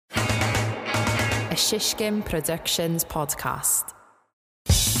a Shishkin Productions podcast.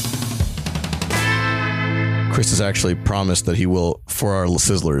 Chris has actually promised that he will, for our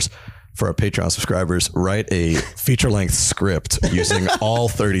Sizzlers, for our Patreon subscribers, write a feature-length script using all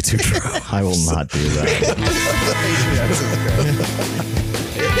 32 tropes. I will not do that.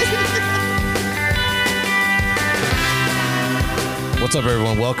 What's up,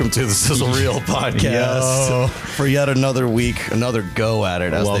 everyone? Welcome to the Sizzle Reel podcast. Yo. For yet another week, another go at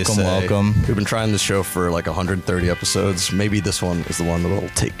it, as they say. Welcome. We've been trying this show for like 130 episodes. Maybe this one is the one that'll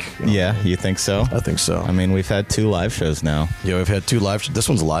take. Yeah, you think so? I think so. I mean, we've had 2 live shows now. Yeah, we've had 2 live. This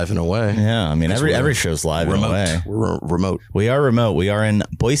one's live in a way. Yeah, I mean, every show's live remote. in a way. We're remote. We are remote. We are in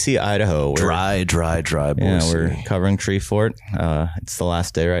Boise, Idaho. Dry Boise. Yeah, we're covering Tree Fort. It's the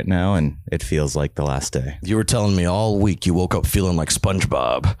last day right now, and it feels like the last day. You were telling me all week you woke up feeling like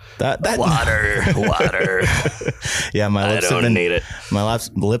SpongeBob. That water. Yeah, my lips don't need it. My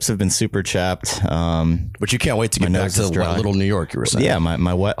lips have been super chapped. But you can't wait to get back to wet little New York, you were saying. Yeah,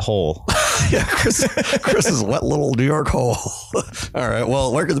 my wet hole. Yeah, Chris's wet little New York hole. All right.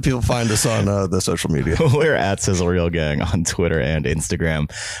 Well, where can the people find us on the social media? We're at Sizzle Reel Gang on Twitter and Instagram.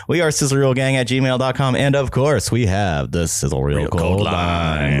 We are sizzlereelgang at gmail.com. And of course, we have the Sizzle Reel Cold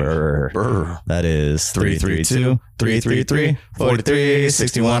Line. That is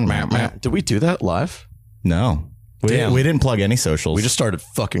 332-333-4361. Did we do that live? No. We didn't plug any socials. We just started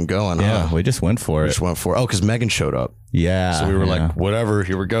fucking going. Yeah, we just went for it. Oh, because Megan showed up. Yeah. So we were like, whatever,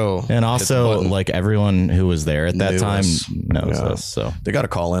 here we go. And also, like, everyone who was there at that time knows Yeah. us. So they got a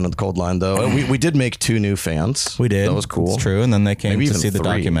call in at the Cold Line, though. We did make 2 new fans. we did. That was cool. It's true. And then they came Maybe to even see the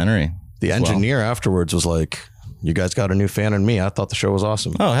 3. documentary. The engineer afterwards was like, you guys got a new fan in me. I thought the show was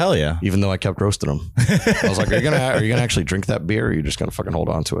awesome. Oh, hell yeah. Even though I kept roasting him. I was like, are you gonna actually drink that beer, or are you just gonna fucking hold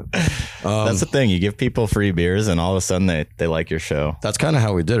on to it? That's the thing. You give people free beers and all of a sudden they like your show. That's kind of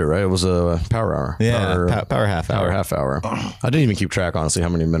how we did it, right? It was a power hour. Yeah, power half hour. Power half hour. I didn't even keep track, honestly, how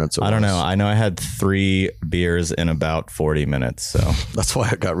many minutes it was. I don't know. I know I had 3 beers in about 40 minutes. So that's why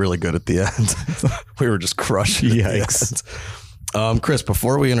I got really good at the end. We were just crushing. Yikes. Chris,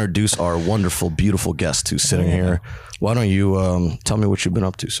 before we introduce our wonderful, beautiful guest who's sitting here, why don't you tell me what you've been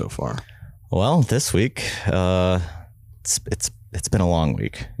up to so far? Well, this week, it's been a long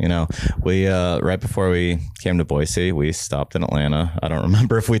week. You know, we right before we came to Boise, we stopped in Atlanta. I don't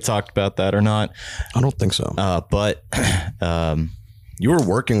remember if we talked about that or not. I don't think so. But you were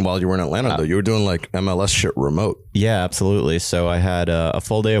working while you were in Atlanta, though. You were doing like MLS shit remote. Yeah, absolutely. So I had a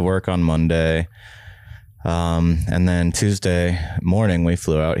full day of work on Monday. And then Tuesday morning we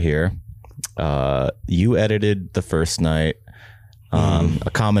flew out here. You edited the first night. A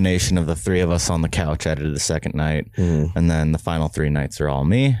combination of the 3 of us on the couch edited the second night. And then the final 3 nights are all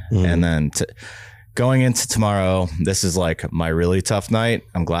me. And then going into tomorrow, this is like my really tough night.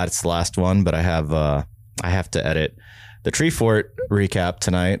 I'm glad it's the last one, but I have to edit the Tree Fort recap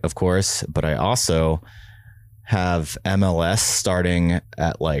tonight, of course, but I also have MLS starting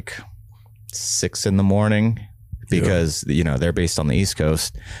at like 6 in the morning because, you know, they're based on the East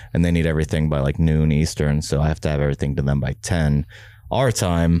Coast and they need everything by like noon Eastern. So I have to have everything to them by 10 our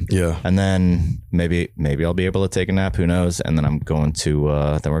time. Yeah. And then maybe I'll be able to take a nap. Who knows? And then I'm going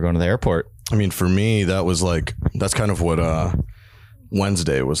to, then we're going to the airport. I mean, for me, that's kind of what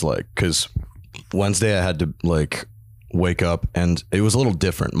Wednesday was like. Cause Wednesday I had to like wake up and it was a little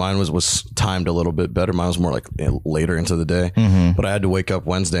different. Mine was timed a little bit better. Mine was more like later into the day, but I had to wake up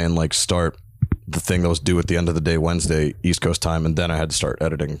Wednesday and like start the thing that was due at the end of the day, Wednesday, East Coast time. And then I had to start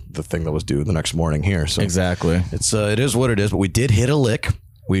editing the thing that was due the next morning here. So exactly. It is what it is, but we did hit a lick.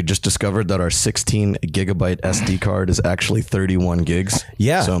 We just discovered that our 16 gigabyte SD card is actually 31 gigs.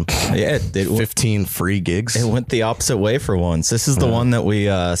 Yeah. So it 15 free gigs. It went the opposite way for once. This is the one that we,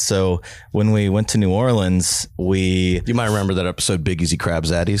 so when we went to New Orleans, you might remember that episode, Big Easy Crab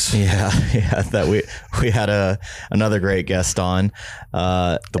Zaddies. Yeah. That we had another great guest on,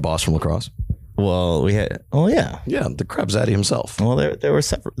 the boss from lacrosse. Well, we had, yeah, the Crab Zaddy himself. Well, there were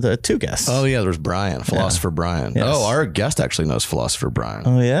the 2 guests. Oh yeah, there's Brian, Philosopher Brian. Yes. Oh, our guest actually knows Philosopher Brian.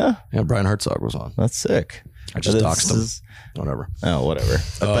 Oh yeah, Brian Herzog was on. That's sick. I just doxed him. Whatever. Oh, whatever.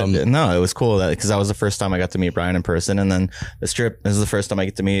 But no, it was cool because that was the first time I got to meet Brian in person, and then this is the first time I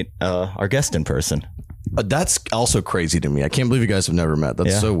get to meet our guest in person. That's also crazy to me. I can't believe you guys have never met.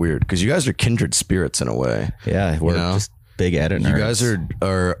 That's so weird because you guys are kindred spirits in a way. Yeah, we're just big edit nerds. You guys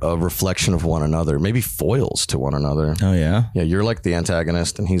are a reflection of one another, maybe foils to one another. Oh yeah. Yeah, you're like the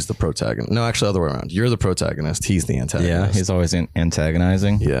antagonist and he's the protagonist. No, actually, other way around. You're the protagonist. He's the antagonist. Yeah, he's always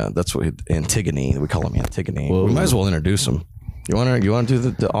antagonizing. Yeah, that's what Antigone. We call him Antigone. Whoa. We might as well introduce him. You want to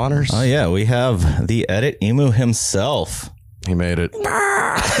do the honors? Oh yeah, we have the edit emu himself. He made it.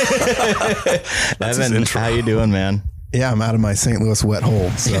 Evan, how you doing, man? Yeah, I'm out of my St. Louis wet hole.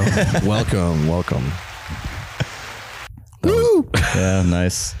 So welcome. woo! Yeah,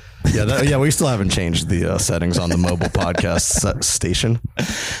 nice. Yeah, we still haven't changed the settings on the mobile podcast station.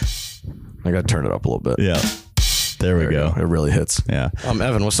 I got to turn it up a little bit. Yeah. There we go. It really hits. Yeah.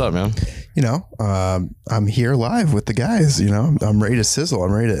 Evan, what's up, man? I'm here live with the guys. I'm ready to sizzle.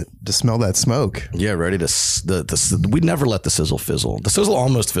 I'm ready to smell that smoke. Yeah, ready to. We never let the sizzle fizzle. The sizzle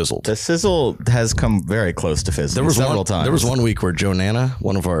almost fizzled. The sizzle has come very close to fizzling several times. There was one week where Joe Nana,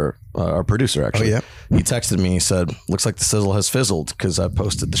 one of our producer, actually, he texted me. He said, "Looks like the sizzle has fizzled," because I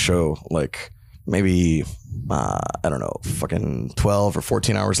posted the show like maybe I don't know, fucking 12 or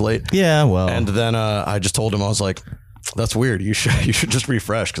 14 hours late. Yeah, well, and then I just told him, I was like, "That's weird. You should just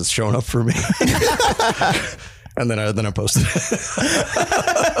refresh because it's showing up for me." And then I posted it.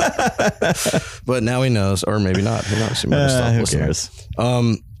 But now he knows, or maybe not. Who knows? He might have stopped listening. Cares?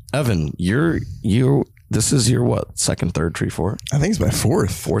 Evan, this is your what? Second, third tree fort? I think it's my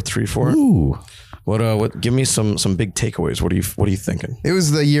fourth tree fort. Ooh. What? Give me some big takeaways. What are you thinking? It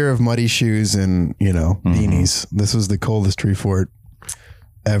was the year of muddy shoes and beanies. This was the coldest tree fort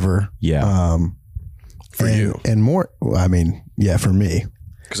ever. Yeah. For you and more. I mean, yeah, for me.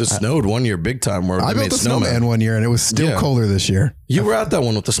 Because it snowed one year big time where I they built made a snowman one year and it was still colder this year. You were at that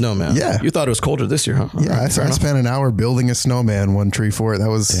one with the snowman. Yeah. You thought it was colder this year, huh? Yeah, I spent an hour building a snowman one tree fort. That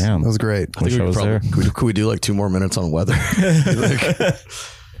was great. I wish I was there. Could we do like 2 more minutes on weather?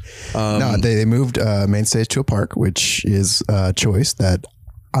 No, they moved main stage to a park, which is a choice that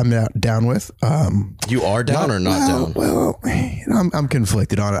I'm not down with. You are down or not down? Well, I'm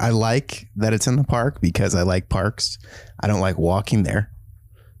conflicted on it. I like that it's in the park because I like parks. I don't like walking there.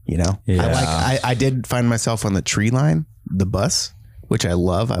 Yeah. I did find myself on the tree line, the bus, which I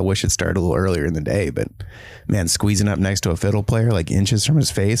love. I wish it started a little earlier in the day, but man, squeezing up next to a fiddle player like inches from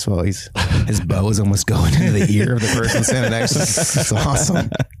his face while his bow is almost going into the ear of the person standing next to him. It's awesome.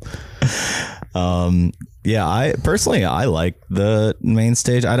 Yeah, I personally like the main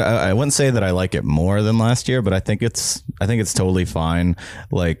stage. I wouldn't say that I like it more than last year, but I think it's totally fine.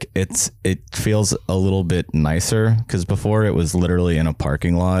 Like it feels a little bit nicer because before it was literally in a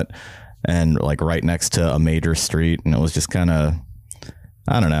parking lot and like right next to a major street, and it was just kind of,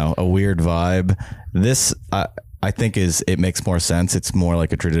 I don't know, a weird vibe. This I think it makes more sense. It's more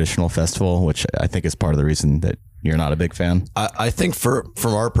like a traditional festival, which I think is part of the reason that you're not a big fan. I think from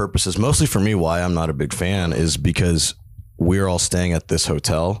our purposes, mostly for me, why I'm not a big fan is because we're all staying at this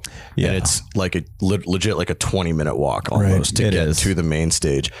hotel, and it's like a legit like a 20-minute walk almost to get to the main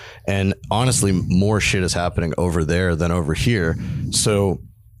stage. And honestly, more shit is happening over there than over here. So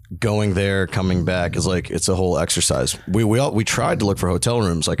going there, coming back is like, it's a whole exercise. We tried to look for hotel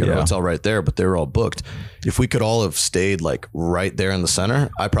rooms like at a hotel right there, but they were all booked. If we could all have stayed like right there in the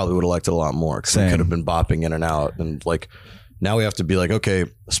center, I probably would have liked it a lot more because we could have been bopping in and out. And like now we have to be like, okay,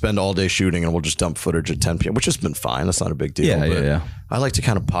 spend all day shooting and we'll just dump footage at 10 p.m., which has been fine. That's not a big deal. Yeah. I like to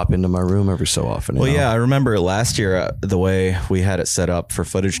kind of pop into my room every so often. Well, I remember last year the way we had it set up for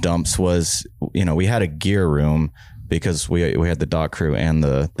footage dumps was, we had a gear room because we had the doc crew and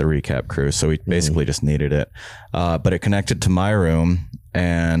the recap crew. So we basically just needed it. But it connected to my room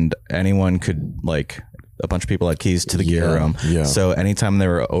and anyone could a bunch of people had keys to the gear room. Yeah. So anytime they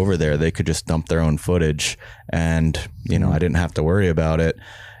were over there, they could just dump their own footage and, I didn't have to worry about it.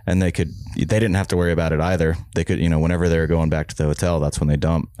 And they didn't have to worry about it either. They could, whenever they were going back to the hotel, that's when they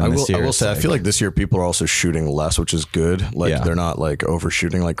dump. I will say, I feel like this year people are also shooting less, which is good. They're not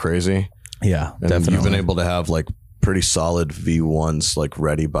overshooting like crazy. Yeah, and definitely. You've been able to have pretty solid V1s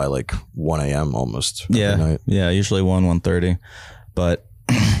ready by 1 a.m. almost every night. Yeah, usually 1:30. But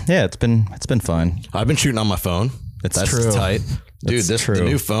yeah, it's been fine. I've been shooting on my phone. That's true. Tight. Dude, the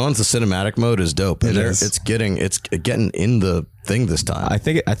new phones, the cinematic mode is dope. It's getting in the thing this time. I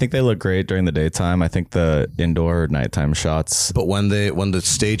think they look great during the daytime. I think the indoor nighttime shots. But when the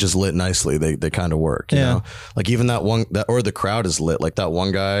stage is lit nicely, they kind of work. You know? Even or the crowd is lit. Like that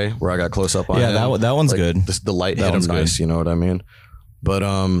one guy where I got close up on him. Yeah, that one's good. The light hit him nice. You know what I mean? But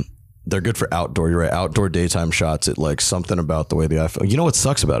they're good for outdoor. You're right. Outdoor daytime shots. It something about the way the iPhone. You know what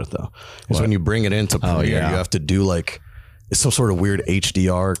sucks about it though is when you bring it into Premiere, you have to do it's some sort of weird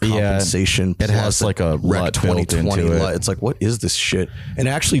HDR compensation. It has a Rec 2020 light. It's what is this shit? And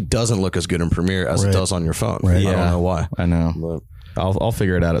it actually doesn't look as good in Premiere as it does on your phone. Right. Yeah. I don't know why. I know. But I'll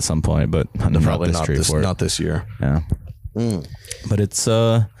figure it out at some point, but probably not this year. Yeah. But it's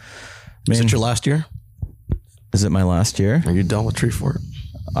is it your last year? Is it my last year? Are you done with Tree Fort?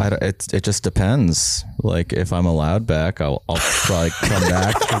 It just depends. Like if I'm allowed back, I'll probably come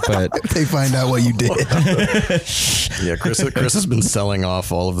back. But If they find out what you did. Yeah, Chris has been selling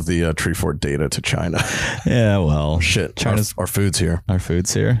off all of the Tree Fort data to China. yeah, well, Shit, China's our food's here. our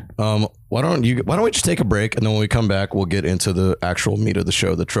food's here. Why don't we just take a break, and then when we come back, we'll get into the actual meat of the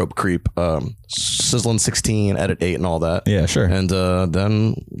show, the trope creep, sizzling 16, edit 8, and all that. Yeah, sure. And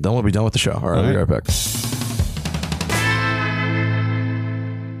then we'll be done with the show. All right, we'll be right back.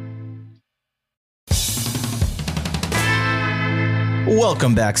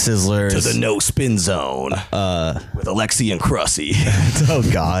 Welcome back, Sizzlers. To the no spin zone with Alexi and Crossy. Oh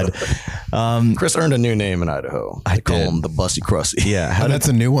God. Chris earned a new name in Idaho. They call him the Bussy Crossy. Yeah. That's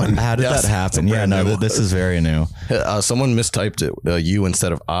a new one. How did Yes, that happen? it's a Yeah, brand no, new this is very new. Someone mistyped it, you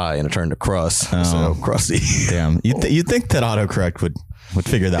instead of I, and it turned to Cross. So Crossy. Damn. You'd think that autocorrect would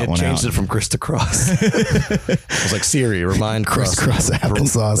figure that It one changed out. it from Chris to Cross. It was like Siri, remind Cross. Cross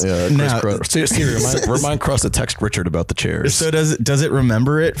applesauce. Yeah, Now- Siri, remind Cross to text Richard about the chairs. So does it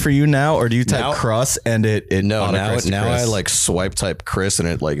remember it for you now, or do you type Now- cross and it No, now autocorrects to I Chris? like swipe type Chris, and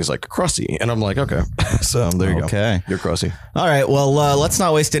it like is like Crossy, and I'm like, okay. So there you go. Okay. You're Crossy. All right, well, let's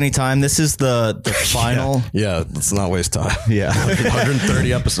not waste any time. This is the final. Yeah, let's not waste time. Yeah.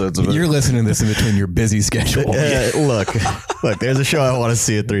 130 episodes of it. You're listening to this in between your busy schedule. Look, there's a show I want to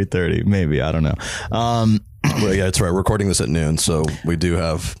see at 3:30. Maybe, I don't know. Well, yeah, that's right. We're recording this at noon, so we do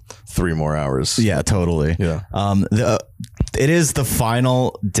have 3 more hours. Yeah, totally. Yeah. It is the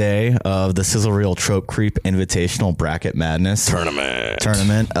final day of the Sizzle Reel Trope Creep Invitational Bracket Madness tournament.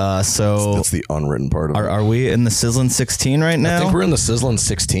 So That's the unwritten part of it. are we in the Sizzling 16 right now? I think we're in the sizzling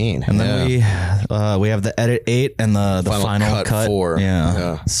 16. And then we have the edit 8 and the final cut 4.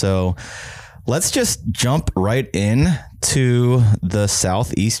 Yeah. So let's just jump right in to the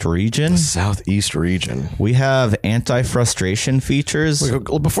Southeast region. Southeast region. We have anti-frustration features.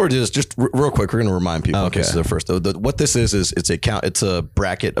 Before we do this, just real quick, we're going to remind people. Okay. Okay, so first, what this is it's a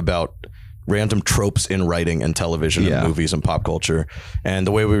bracket about random tropes in writing and television and movies and pop culture. And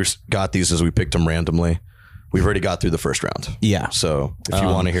the way we got these is we picked them randomly. We've already got through the first round. Yeah. So if you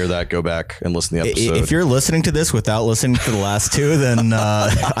want to hear that, go back and listen to the episode. If you're listening to this without listening to the last 2, then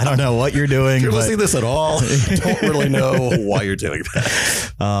I don't know what you're doing. If you're but, listening to this at all, don't really know why you're doing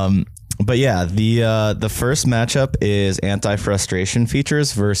that. but yeah, the first matchup is anti-frustration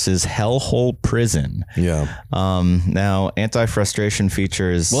features versus Hellhole Prison. Yeah. Now anti-frustration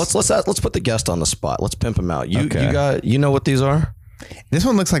features. Well, let's put the guest on the spot. Let's pimp him out. You know what these are? This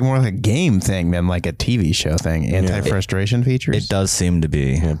one looks like more like a game thing than like a TV show thing. Anti-frustration features. It does seem to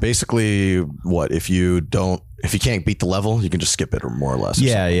be. Yeah, basically, what if you can't beat the level, you can just skip it, or more or less.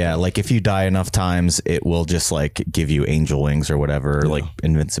 Yeah. Like if you die enough times, it will just like give you angel wings or whatever, like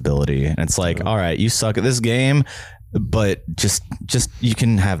invincibility. And it's like, all right, you suck at this game, but just you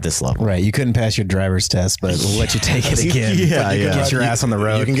can have this level. Right. You couldn't pass your driver's test, but we'll let you take it again. Yeah, You yeah. can get your ass on the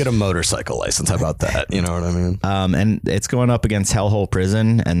road. You can get a motorcycle license. How about that? You know what I mean? And it's going up against Hellhole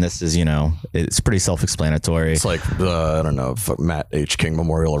Prison, and this is, it's pretty self-explanatory. It's like I don't know, Matt H. King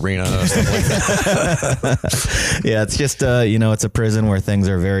Memorial Arena, stuff like that. Yeah, it's just it's a prison where things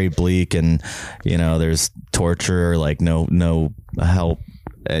are very bleak, and there's torture, like no help.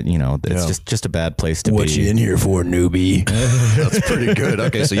 It's just a bad place to be. What you in here for, newbie? That's pretty good.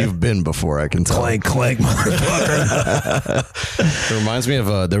 Okay, so you've been before, I can tell. Clank, motherfucker. It reminds me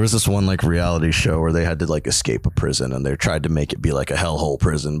of there was this one like reality show where they had to like escape a prison, and they tried to make it be like a hellhole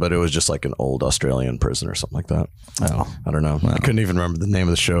prison, but it was just like an old Australian prison or something like that. Oh, I don't know. I couldn't even remember the name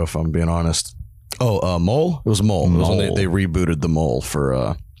of the show, if I'm being honest. Oh, Mole? It was Mole. It was when they rebooted the Mole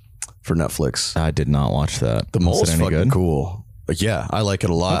for Netflix. I did not watch that. The Mole's Was it any fucking good? cool. But yeah, I like it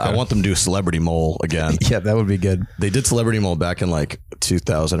a lot. I want them to do Celebrity Mole again. Yeah, that would be good. They did Celebrity Mole back in like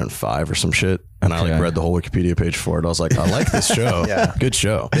 2005 or some shit. And I like read the whole Wikipedia page for it. I was like, I like this show. Yeah. Good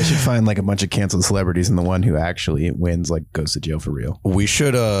show. They should find like a bunch of canceled celebrities, and the one who actually wins like goes to jail for real. We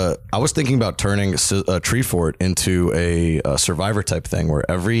should, I was thinking about turning Tree Fort into a Survivor type thing where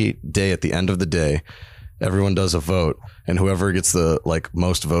every day at the end of the day, everyone does a vote, and whoever gets the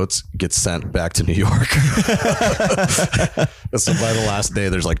most votes gets sent back to New York. So by the last day,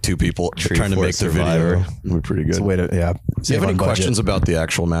 there's like 2 people trying to make the video. It'd be pretty good. It's a way to, Do you have any questions about the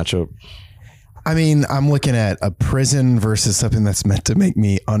actual matchup? I mean, I'm looking at a prison versus something that's meant to make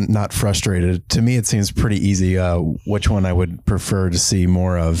me not frustrated. To me, it seems pretty easy. Which one I would prefer to see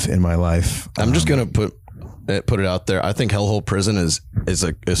more of in my life. I'm just gonna put it out there. I think Hellhole Prison is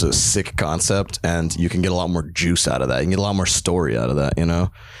a sick concept, and you can get a lot more juice out of that. You can get a lot more story out of that.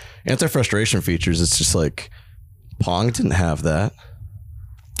 Anti-frustration features. It's just like Pong didn't have that.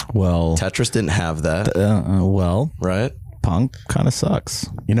 Well, Tetris didn't have that. well, Right? punk kind of sucks.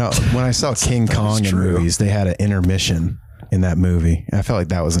 You know, when I saw King Kong in movies, they had an intermission in that movie. I felt like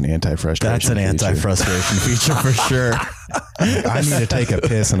that was an anti-frustration. That's an anti-frustration feature for sure. I need to take a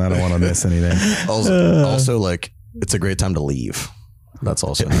piss and I don't want to miss anything. Also, like, it's a great time to leave. That's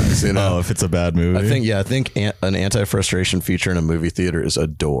also nice. You know? Oh, if it's a bad movie. I think an anti-frustration feature in a movie theater is a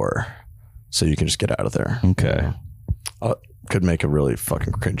door, so you can just get out of there. Okay. Could make a really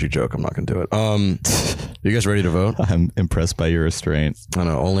fucking cringy joke. I'm not gonna do it. You guys ready to vote? I'm impressed by your restraint. I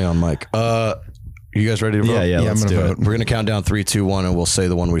know, only on mic. You guys ready to vote? Yeah, let's do it. We're gonna count down 3, 2, 1, and we'll say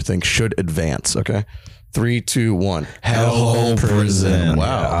the one we think should advance. Okay. 3, 2, 1. Hellhole Prison. Wow.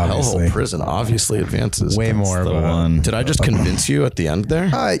 Yeah, Hellhole Prison obviously advances. Way more of The a one. Did I just convince you at the end there?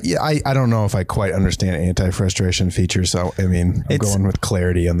 Yeah, I don't know if I quite understand anti-frustration features. So I mean, I'm going with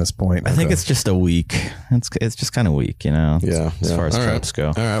clarity on this point. I think it's just a weak. It's just kind of weak, you know. Yeah. As far as All tropes go.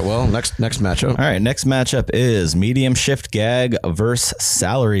 All right. Well, next matchup. All right, next matchup is medium shift gag versus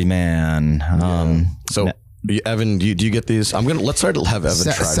salary man. So, Evan, do you get these? let's start to have Evan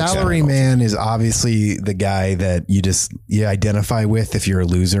try. Salary man is obviously the guy that you identify with if you're a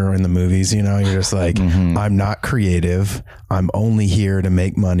loser in the movies. You know, you're just like, I'm not creative. I'm only here to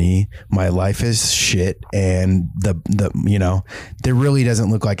make money. My life is shit, and there really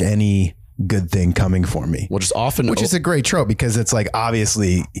doesn't look like any good thing coming for me. Which is a great trope because it's like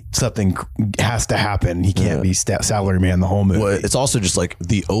obviously something has to happen. He can't be salary man the whole movie. Well, it's also just like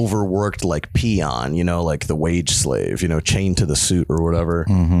the overworked like peon, you know, like the wage slave, you know, chained to the suit or whatever.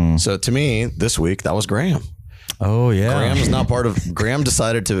 So to me, this week that was Graham. Oh yeah, Graham is not part of. Graham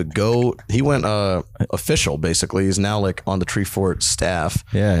decided to go. He went official basically. He's now like on the Tree Fort staff.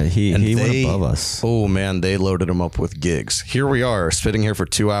 Yeah, he went above us. Oh man, they loaded him up with gigs. Here we are, sitting here for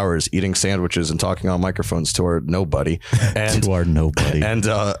 2 hours, eating sandwiches and talking on microphones to our nobody. And to our nobody. And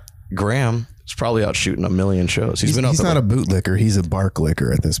Graham is probably out shooting a million shows. He's not a bootlicker. He's a bark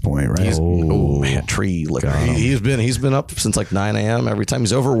licker at this point, right? Oh man, tree licker. He's been up since like 9 a.m. every time.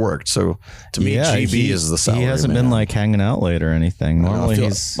 He's overworked. So to me, GB is the salary. He hasn't man. been like hanging out late or anything. Normally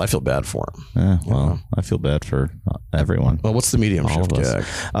I feel bad for him. I feel bad for everyone. Well, what's the medium shift gag?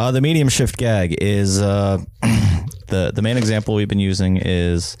 The medium shift gag is the main example we've been using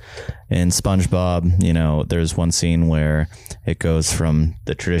is in SpongeBob. You know, there's one scene where it goes from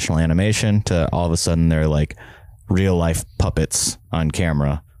the traditional animation to all of a sudden they're like real life puppets on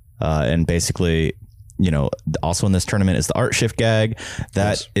camera. And basically, you know, also in this tournament is the art shift gag.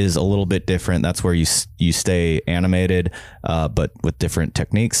 That is a little bit different. That's where you stay animated, but with different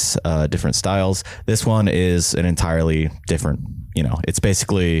techniques, different styles. This one is an entirely different, you know, it's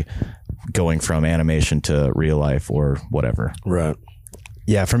basically going from animation to real life or whatever. Right.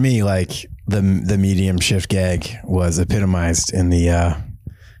 Yeah. For me, like the medium shift gag was epitomized in the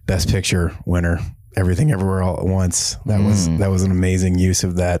Best Picture winner, Everything Everywhere All at Once. That was an amazing use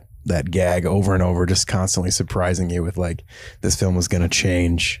of that gag over and over, just constantly surprising you with like, this film was going to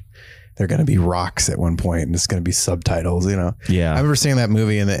change. They're going to be rocks at one point and it's going to be subtitles, you know? Yeah. I remember seeing that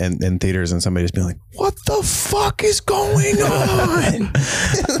movie in theaters and somebody just being like, what the fuck is going on?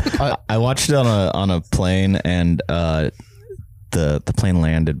 I watched it on a plane and, the plane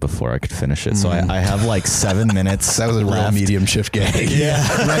landed before I could finish it. So I have like 7 minutes. That was a real medium shift gag. Yeah.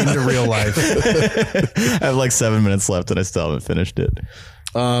 Right into real life. I have like 7 minutes left and I still haven't finished it.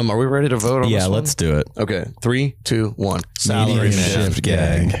 Are we ready to vote on this one? Let's do it. Okay. 3, 2, 1. Salary Medium shift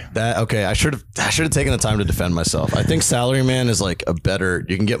gag. I should have taken the time to defend myself. I think Salary Man is like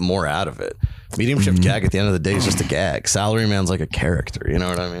you can get more out of it. Medium shift gag at the end of the day is just a gag. Salary Man's like a character, you know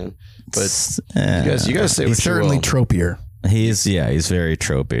what I mean? But you guys say he's certainly tropier. He's very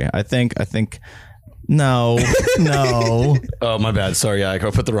tropey. I think no. Oh, my bad. Sorry, I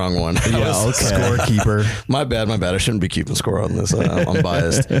put the wrong one. Yeah, okay. Scorekeeper. My bad. I shouldn't be keeping score on this. I'm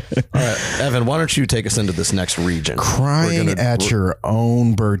biased. All right, Evan, why don't you take us into this next region? Crying at your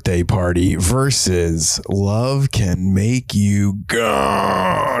own birthday party versus Love Can Make You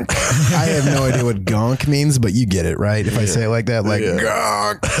Gonk. I have no idea what gonk means, but you get it, right? If I say it like that, like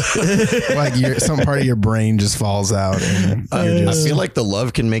gonk. Like some part of your brain just falls out. And I feel like the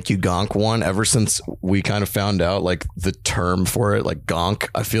Love Can Make You Gonk one, ever since we kind of found out like the term for it, like gonk,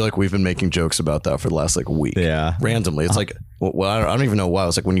 I feel like we've been making jokes about that for the last like week. Yeah. Randomly. It's like, well, I don't even know why.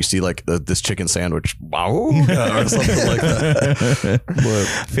 It's like when you see like this chicken sandwich, or something like that.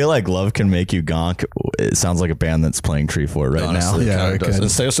 I feel like Love Can Make You Gonk. It sounds like a band that's playing Tree Fort right honestly, now. Yeah, it does. And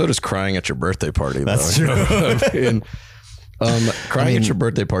so does Crying at Your Birthday Party. That's true. You know what I mean? Crying at your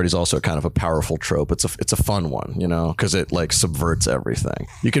birthday party is also kind of a powerful trope. It's a fun one, you know, because it like subverts everything.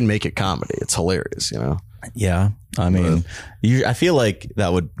 You can make it comedy. It's hilarious, you know. Yeah, I mean, I feel like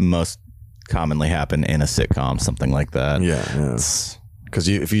that would most commonly happen in a sitcom, something like that. Yeah. Because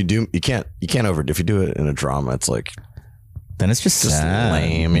if you can't if you do it in a drama, it's like then it's just sad.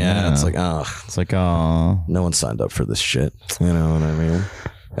 Lame. Yeah. It's like, oh, no one signed up for this shit. You know what I mean?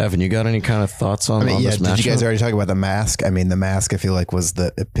 Evan, you got any kind of thoughts on, on this matchup? Did you guys already talk about The Mask? I mean, The Mask, I feel like, was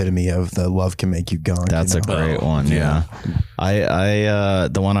the epitome of the love can make you gonk. That's a great one. Yeah. I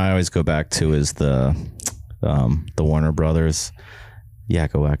the one I always go back to is the Warner Brothers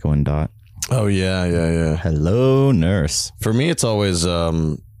Yakko Wacko and Dot. Oh yeah. Hello, nurse. For me, it's always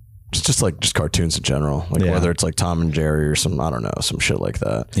just cartoons in general, like whether it's like Tom and Jerry or some, I don't know, some shit like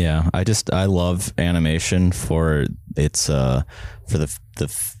that. Yeah, I love animation for its for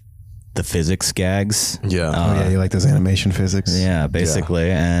the physics gags. Yeah. You like those animation physics? Yeah,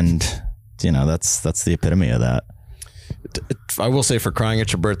 basically, and that's the epitome of that. I will say, for Crying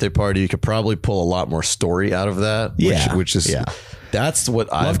at Your Birthday Party, you could probably pull a lot more story out of that. Which is that's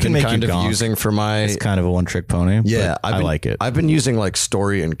what I've been kind of using for my. It's kind of a one-trick pony. Yeah, I like it. I've been using like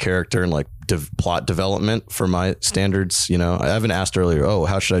story and character and like plot development for my standards. You know, I haven't asked earlier. Oh,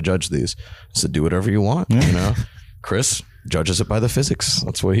 how should I judge these? I said, do whatever you want. You know, Chris judges it by the physics.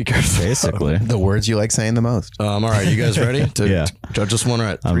 That's what he cares about. Basically, the words you like saying the most. All right, you guys ready to judge this one? All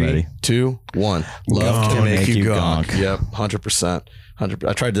right, I'm ready. 2, 1. Love can make you gonk. Yep, 100%.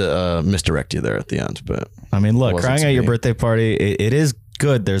 I tried to misdirect you there at the end, but I mean, look, Crying at Your Birthday Party, it is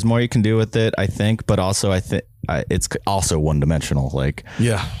good. There's more you can do with it, I think, but also I think it's also one-dimensional. Like,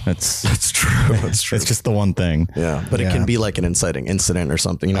 that's true. That's true. It's just the one thing. Yeah, but it can be like an inciting incident or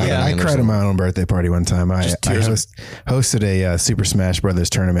something. You know, I cried at my own birthday party one time. I hosted a Super Smash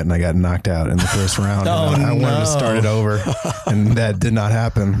Brothers tournament, and I got knocked out in the first round. I wanted to start it over, and that did not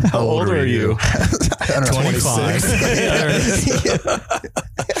happen. How old are you? 25.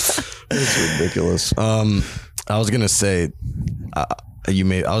 It's ridiculous. I was gonna say,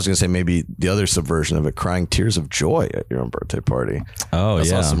 maybe the other subversion of it, crying tears of joy at your own birthday party. Oh,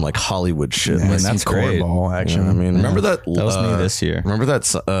 that's some like Hollywood shit. Yeah, like, that's great. Cornball action. You know what I mean, remember that? That was me this year. Remember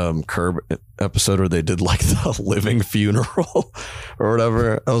that Curb episode where they did like the living funeral or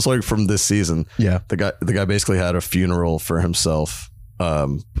whatever? That was like from this season. Yeah, the guy basically had a funeral for himself.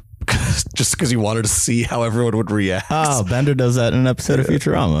 Just because he wanted to see how everyone would react. Oh, Bender does that in an episode of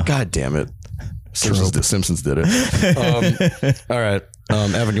Futurama. God damn it. Simpsons did it. All right.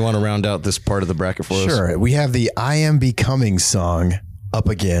 Evan, you want to round out this part of the bracket for us? Sure. We have the I Am Becoming song up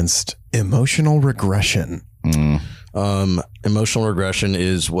against Emotional Regression. Emotional regression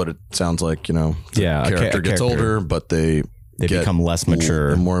is what it sounds like, you know. The character gets older, but they become less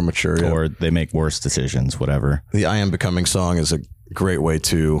mature. More mature. Or they make worse decisions, whatever. The I Am Becoming song is a great way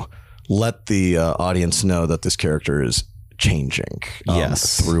to let the audience know that this character is changing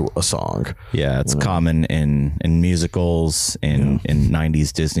through a song. Yeah, it's common in musicals, in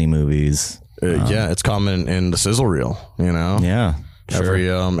 90s Disney movies. It's common in the sizzle reel, you know? Yeah. Sure.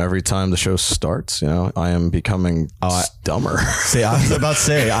 Every time the show starts, you know, I am becoming dumber. See, I was about to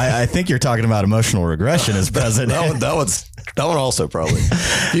say, I think you're talking about emotional regression as president. that one also probably.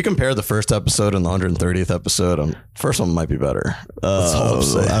 If you compare the first episode and the 130th episode, first one might be better. That's all I'm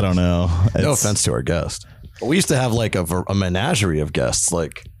saying. I don't know. No offense to our guest. We used to have like a menagerie of guests,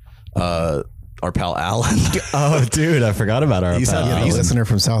 like our pal Alan. Oh, dude, I forgot about our pal Alan. He's a listener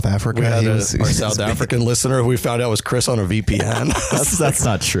from South Africa. We had our South African listener who we found out was Chris on a VPN. That's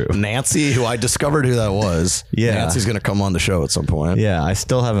not true. Nancy, who I discovered who that was. Yeah. Nancy's going to come on the show at some point. Yeah, I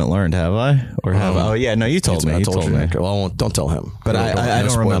still haven't learned, have I? Or have I? Oh, yeah, no, you told me. I told you. Well, don't tell him. But I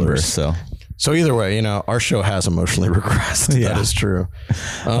don't remember, so... So either way, you know, our show has emotionally regressed. Yeah. That is true.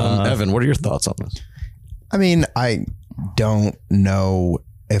 Evan, what are your thoughts on this? I mean, I don't know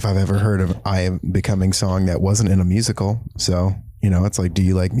if I've ever heard of I Am Becoming song that wasn't in a musical. So, you know, it's like, do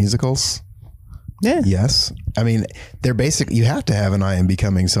you like musicals? Yeah. Yes. I mean, they're basic. You have to have an I Am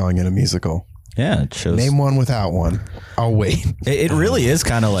Becoming song in a musical. Yeah. It shows. Name one without one. I'll wait. It really is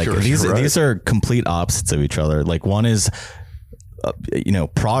kind of like these are complete opposites of each other. Like one is,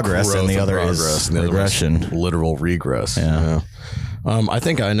 progress, growth, and the other is regression. Literal regress. Yeah. I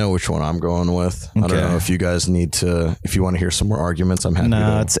think I know which one I'm going with. Okay. I don't know if you guys if you want to hear some more arguments, I'm happy.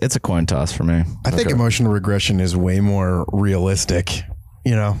 No, it's a coin toss for me. I think emotional regression is way more realistic,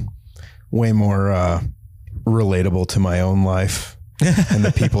 you know, way more relatable to my own life and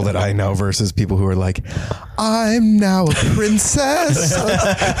the people that I know versus people who are like, I'm now a princess.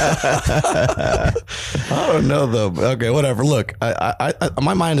 I don't know though. Okay, whatever. Look, I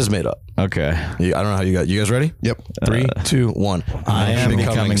my mind is made up. Okay. I don't know how you guys ready? Yep. 3, 2, 1. I am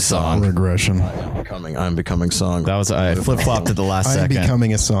becoming song. Regression. I'm becoming song. That was I flip flopped at the last second. I'm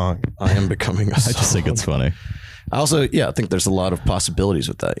becoming a song. I am becoming a song. I just think it's funny. I also, I think there's a lot of possibilities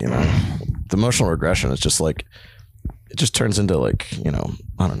with that, you know. the emotional regression is just like, it just turns into like, you know,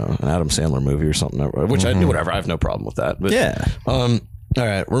 I don't know, an Adam Sandler movie or something, which I do, whatever. I have no problem with that. But, Yeah. all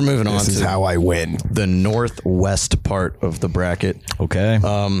right, we're moving on This is to how I win. the northwest part of the bracket. Okay.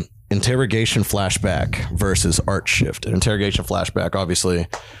 Interrogation flashback versus art shift. An interrogation flashback, obviously,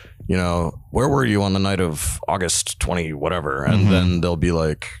 you know, where were you on the night of August 20, whatever? And then they'll be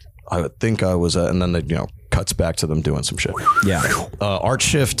like, I think I was at, and then they, you know, cuts back to them doing some shit. Yeah. Art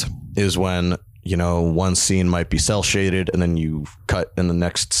shift is when, you know, one scene might be cell shaded and then you cut and the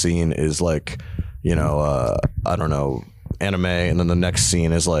next scene is like, you know, I don't know, anime, and then the next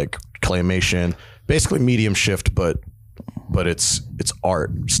scene is like claymation, basically medium shift, but it's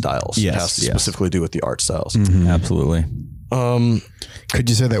art styles. Yes, It has to yes. specifically do with the art styles. Absolutely. Could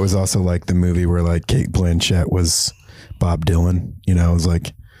you say that was also like the movie where like Kate Blanchett was Bob Dylan? You know, it was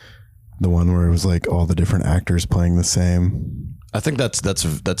like the one where it was like all the different actors playing the same. I think that's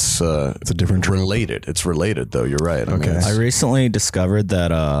It's a different trope. related. It's related though. You're right. I mean, Okay. I recently discovered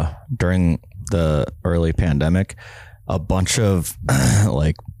that during the early pandemic, a bunch of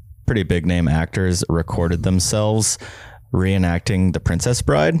like pretty big name actors recorded themselves reenacting The Princess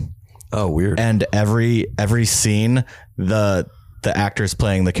Bride. oh, weird. And every scene, the actors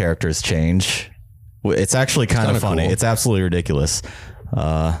playing the characters change. It's actually kind of kinda funny. cool. It's absolutely ridiculous.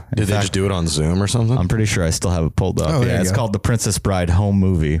 Did they just do it on Zoom or something? I'm pretty sure I still have it pulled up. Oh, there Yeah, you it's go. called The Princess Bride Home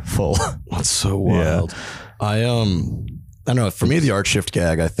Movie Full. That's so wild. I don't know. For me, the art shift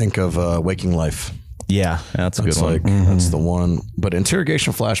gag, I think of Waking Life. Yeah, that's a good It's one. like that's the one. But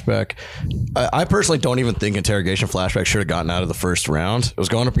interrogation flashback, I personally don't even think interrogation flashback should have gotten out of the first round. It was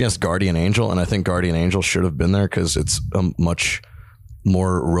going up against Guardian Angel, and I think Guardian Angel should have been there because it's a much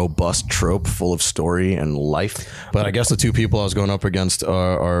more robust trope full of story and life. But I guess the two people I was going up against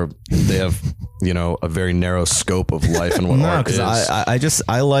are they have, you know, a very narrow scope of life and what No, art is. because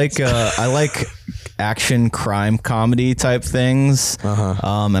I like action crime comedy type things,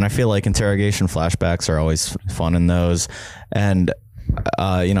 and I feel like interrogation flashbacks are always fun in those. And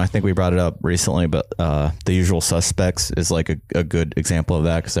you know, I think we brought it up recently, but The Usual Suspects is like a good example of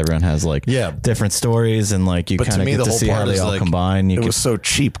that because everyone has like different stories and like you But to kind of me, get the to whole see how part they is all like combine. it was so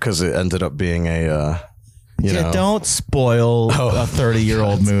cheap because it ended up being a you know. don't spoil a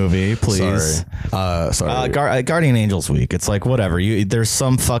 30-year-old movie, please. Sorry. Guardian Angels Week. It's like whatever. There's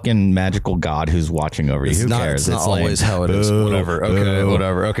some fucking magical god who's watching over you. Who cares? It's not like, always how it is. boo, Whatever. Okay. boo.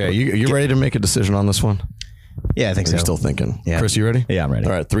 Whatever. Okay. You ready to make a decision on this one? Yeah, I think You're still thinking. Yeah. Chris, you ready? Yeah, I'm ready.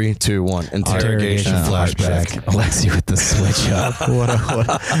 All right. 3, 2, 1. Interrogation flashback. Alexi with the switch up.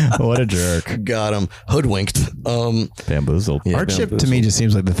 What a jerk. Got him. Hoodwinked. Bamboozled. Yeah, Art shift to me just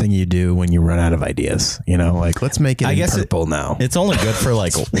seems like the thing you do when you run out of ideas. You know, like let's make it I in guess purple now. It's only good for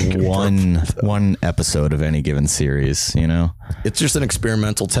like one episode of any given series, you know? It's just an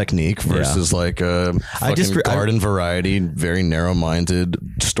experimental technique versus like a fucking garden variety, very narrow-minded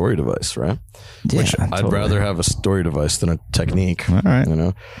story device, right? Which I'd totally. rather have a story device than a technique. All right. You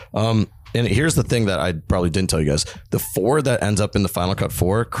know? And here's the thing that I probably didn't tell you guys. The 4 that ends up in the Final Cut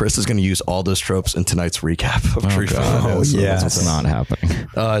 4, Chris is going to use all those tropes in tonight's recap of Tree Fan. Oh, So yeah. That's not happening.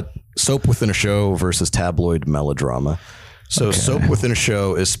 Soap Within a Show versus tabloid melodrama. So Soap Within a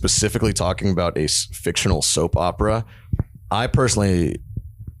Show is specifically talking about a fictional soap opera. I personally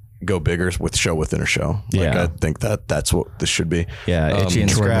go bigger with Show Within a Show. Like, Yeah. I think that's what this should be. Yeah, Itchy and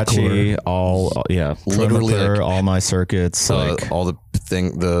Troy Scratchy, Literally, Troy McClure, like, all my circuits, like all the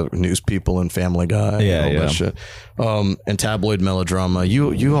news people and Family Guy, Yeah, all yeah. that shit. And tabloid melodrama.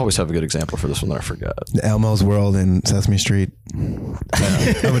 You always have a good example for this one that I forgot. Elmo's World and Sesame Street. I'm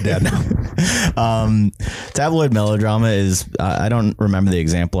a dad now. tabloid melodrama is I don't remember the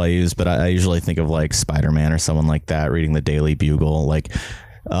example I used, but I usually think of like Spider-Man or someone like that reading the Daily Bugle. Like,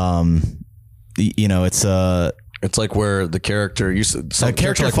 you know, It's like where the character a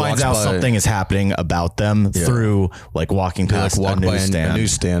character finds out something is happening about them through like walking past walk a by newsstand. a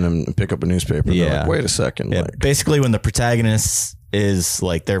newsstand and pick up a newspaper. And they're like, wait a second. Yeah, Like, basically when the protagonist is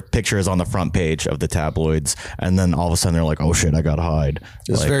like their picture is on the front page of the tabloids, and then all of a sudden they're like, oh shit, I gotta hide.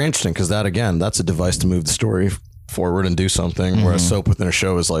 it's Like, very interesting because that's a device to move the story forward and do something. Whereas Soap Within a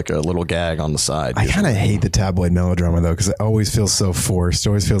Show is like a little gag on the side. I kind of hate the tabloid melodrama though, because it always feels so forced. It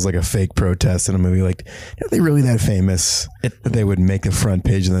always feels like a fake protest in a movie. Like, are they really that famous that they would make the front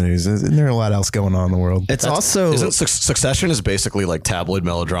page of the news? Isn't there a lot else going on in the world? it's also Isn't Succession is basically like tabloid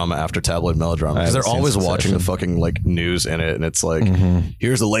melodrama after tabloid melodrama because they're haven't seen always watching the Succession. fucking like news in it, and it's like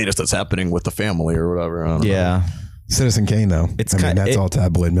here's the latest that's happening with the family or whatever. I don't know. yeah. Citizen Kane though. It's I mean, kind- that's it- all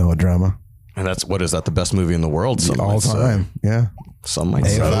tabloid melodrama. And what is that? The best movie in the world? Some All might say. time. Yeah. Some might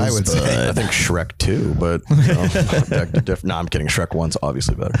say. I would say. I think Shrek 2, but no, I'm kidding. Shrek 1's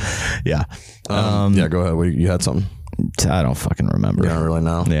obviously better. Yeah. Yeah, go ahead. You had something? I don't fucking remember. You don't really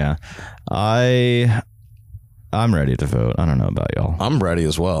know? Yeah. I'm ready to vote. I don't know about y'all. I'm ready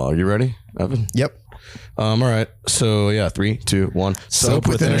as well. Are you ready, Evan? Yep. All right. So yeah, 3, 2, 1. Soap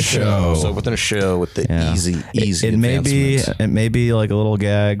within a show. Soap within a show with the easy. It may be like a little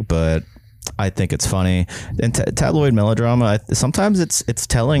gag, but I think it's funny. And tabloid melodrama, sometimes it's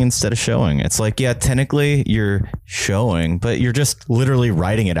telling instead of showing. It's like, yeah, technically you're showing, but you're just literally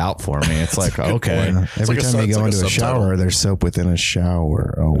writing it out for me. It's like, okay. Every time you go into a shower, there's soap within a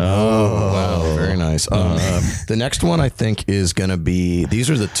shower. Oh, wow. Very nice. The next one I think is going to be, these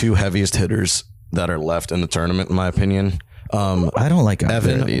are the two heaviest hitters that are left in the tournament, in my opinion. I don't like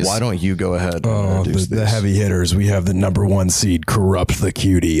Evan. these. Why don't you go ahead? And The heavy hitters. We have the number 1 seed Corrupt the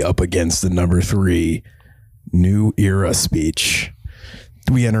Cutie up against the number 3 New Era Speech.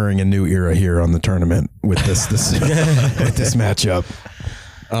 We entering a new era here on the tournament with this with this matchup.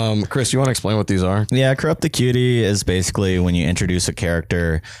 Chris, you want to explain what these are? Yeah, Corrupt the Cutie is basically when you introduce a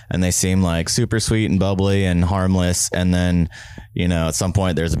character and they seem like super sweet and bubbly and harmless, and then, you know, at some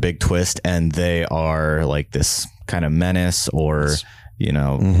point there's a big twist and they are like this kind of menace, or you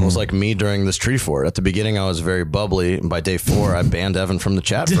know, It was like me during this tree fort. At the beginning, I was very bubbly, and by day 4, I banned Evan from the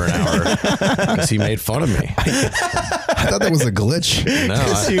chat for an hour because he made fun of me. I thought that was a glitch.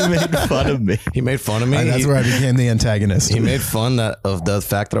 No, you made fun of me. he made fun of me. That's where I became the antagonist. He made fun of the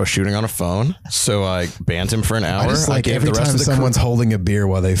fact that I was shooting on a phone, so I banned him for an hour. I just like gave every the rest time of the someone's holding a beer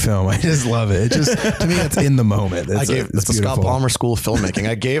while they film, I just love it. It just, to me, it's in the moment. It's the Scott Palmer School of Filmmaking.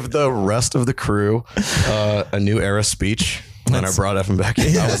 I gave the rest of the crew a new era speech. And I brought Evan back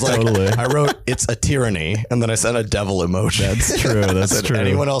in. I was like, I wrote, "It's a tyranny," and then I sent a devil emoji. That's true. That's true.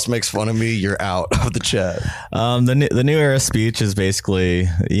 Anyone else makes fun of me, you're out of the chat. The new era speech is basically,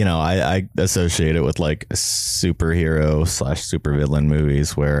 you know, I associate it with like superhero / supervillain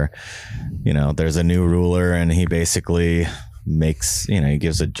movies where, you know, there's a new ruler and he basically makes, you know, he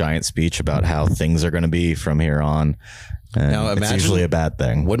gives a giant speech about how things are going to be from here on. And Now, it's usually a bad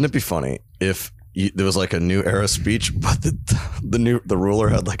thing. Wouldn't it be funny if there was like a new era speech, but the ruler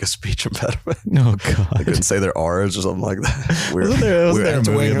had like a speech impediment? Oh God! They couldn't say their R's or something like that. Wasn't there a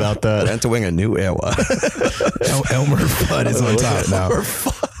movie about that? We're entering a new era. Elmer Fudd is on top now. Elmer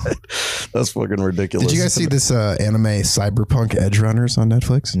Fudd. That's fucking ridiculous. Did you guys see this anime Cyberpunk Edge Runners on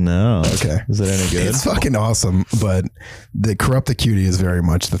Netflix? No. Okay. Is it any good? It's fucking awesome, but the Corrupt the Cutie is very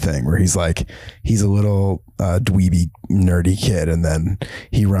much the thing where he's a little dweeby, nerdy kid, and then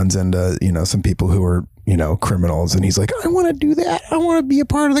he runs into, you know, some people who are, you know, criminals, and he's like, I want to do that. I want to be a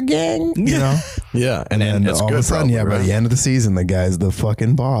part of the gang, you know? Yeah. And then it's all good, of a sudden, probably, by right? the end of the season, the guy's the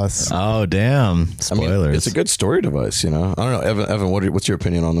fucking boss. Oh damn! I mean, Spoilers. it's a good story device, you know. I don't know, Evan. What's your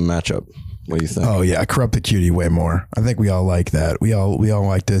opinion on the matchup? What do you think? Oh yeah, Corrupt the Cutie way more. I think we all like that. We all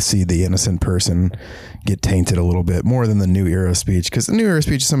like to see the innocent person get tainted a little bit more than the new era speech, because the new era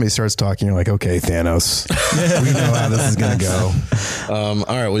speech, somebody starts talking, you're like, okay, Thanos, we know how this is gonna go.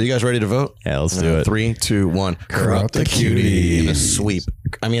 All right. Well, you guys ready to vote? Yeah, let's do it. 3, 2, 1. Corrupt the Cutie in a sweep.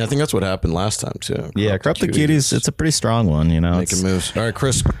 I mean, I think that's what happened last time too. Yeah, Corrupt the Cuties. It's a pretty strong one, you know. Making moves. All right,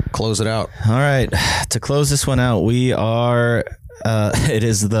 Chris, close it out. All right, to close this one out, we are. It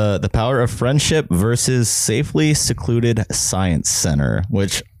is the Power of Friendship versus Safely Secluded Science Center,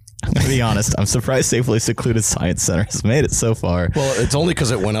 which, I'm gonna be honest, I'm surprised Safely Secluded Science Center has made it so far. Well, it's only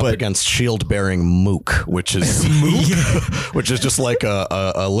because it went up against shield-bearing Mook, which is which is just like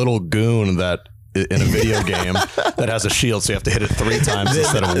a little goon that in a video game that has a shield, so you have to hit it 3 times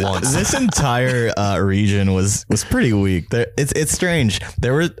instead of once. This entire region was pretty weak. It's strange.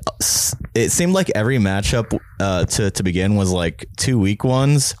 It seemed like every matchup to begin was like 2 weak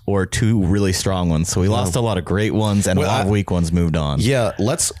ones or 2 really strong ones. So we lost a lot of great ones, and a lot of weak ones moved on. Yeah,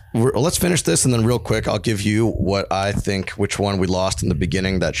 let's finish this, and then real quick, I'll give you what I think, which one we lost in the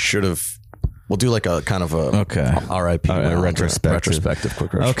beginning that should have. We'll do like a kind of a RIP retrospective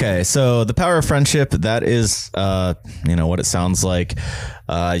quick. Okay, so the Power of Friendship, that is you know what it sounds like.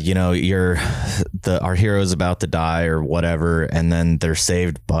 You know, our hero is about to die or whatever, and then they're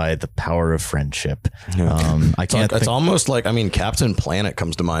saved by the power of friendship. It's almost like, I mean, Captain Planet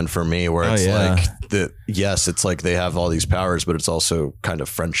comes to mind for me, where it's it's like they have all these powers, but it's also kind of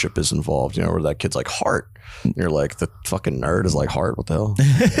friendship is involved, you know, where that kid's like Heart. You're like, the fucking nerd is like Heart. What the hell?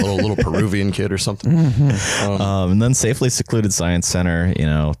 little Peruvian kid or something. And then Safely Secluded Science Center, you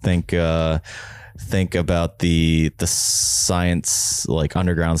know, think think about the science, like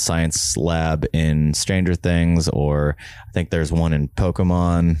underground science lab in Stranger Things, or I think there's one in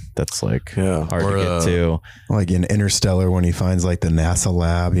Pokemon that's like hard to get to. Like in Interstellar when he finds like the NASA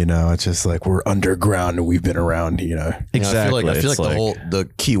lab, you know, it's just like we're underground and we've been around, you know. Exactly. I feel like the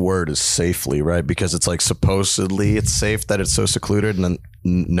key word is safely, right? Because it's like supposedly it's safe that it's so secluded, and then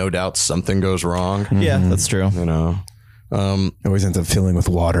no doubt something goes wrong. Yeah, that's true. You know. It always ends up filling with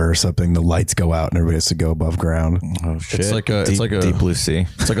water or something. The lights go out and everybody has to go above ground. Oh shit! It's like a deep blue sea.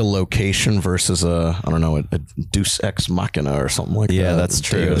 It's like a location versus a Deus Ex Machina or something like that. Yeah, that's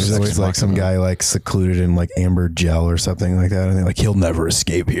true. There's always like some guy like secluded in like amber gel or something like that, and they're like, he'll never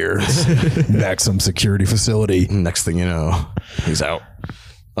escape here. It's maximum security facility. Next thing you know, he's out.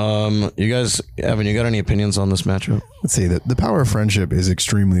 You guys, Evan, you got any opinions on this matchup? Let's see, the power of friendship is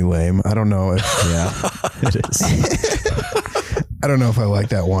extremely lame. I don't know if It is. I don't know if I like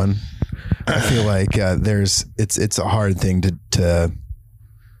that one. I feel like it's a hard thing to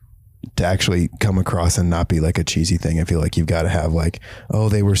actually come across and not be like a cheesy thing. I feel like you've got to have like, oh,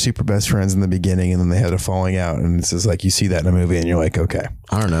 they were super best friends in the beginning and then they had a falling out, and this is like you see that in a movie and you're like, okay,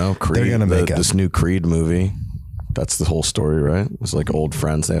 I don't know. Creed, they're gonna make this new Creed movie. That's the whole story, right? It's like old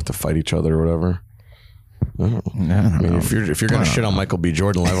friends; they have to fight each other or whatever. I don't know. If you're gonna shit on Michael B.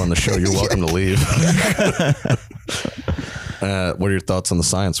 Jordan live on the show, you're welcome to leave. What are your thoughts on the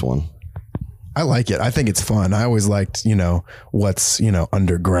science one? I like it. I think it's fun. I always liked, you know, what's, you know,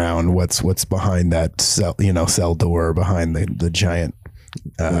 underground, what's behind that cell, you know, cell door behind the giant,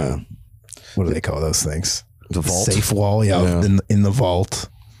 what do they call those things? The vault? Safe wall. Yeah. In the vault.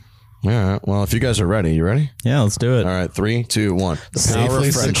 All right. Well, if you guys are ready, you ready? Yeah, let's do it. All right. 3, 2, 1. The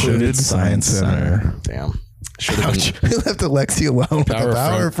Safely secluded science center. Damn. Should have been. We left Alexi alone with the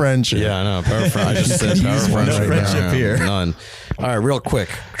power of friendship. Yeah, I know. Power of friendship. I just said power of friendship. friendship here. None. All right, real quick.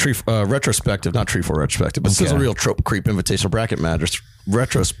 Retrospective, not Tree 4 retrospective, but SIZZLE Real Trope Creep Invitational Bracket Match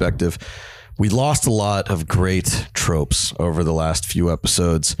retrospective. We lost a lot of great tropes over the last few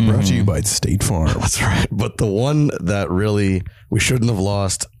episodes. Brought to you by State Farm. That's right. But the one that really we shouldn't have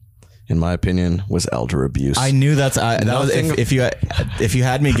lost, in my opinion, was elder abuse. I knew that was if you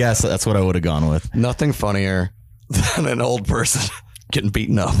had me guess, that's what I would have gone with. Nothing funnier than an old person getting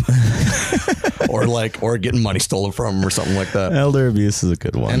beaten up or getting money stolen from them or something like that. Elder abuse is a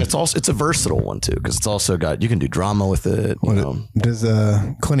good one. And it's a versatile one too, because it's also got, you can do drama with it. Does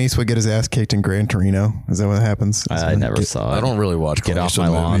Clint Eastwood get his ass kicked in Gran Torino? Is that what happens? I never saw it. I don't really watch Get Clint off Eastwood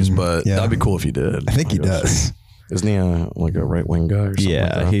my lawn. movies, but that'd be cool if you did. I think he does. Isn't he like a right-wing guy or something? Yeah,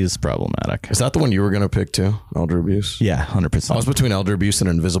 like that? he's problematic. Is that the one you were going to pick too? Elder abuse? Yeah, I 100%. was between elder abuse and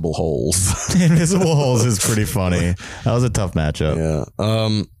invisible holes. Invisible holes is pretty funny. That was a tough matchup. Yeah.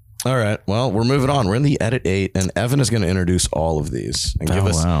 All right. Well, we're moving on. We're in the edit 8, and Evan is going to introduce all of these and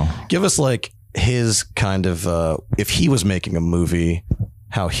give us like his kind of if he was making a movie,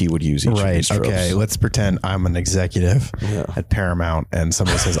 how he would use each of these tropes. Okay, let's pretend I'm an executive at Paramount and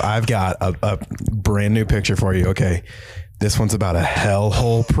somebody says, I've got a brand new picture for you. Okay, this one's about a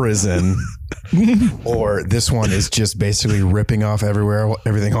hellhole prison or this one is just basically ripping off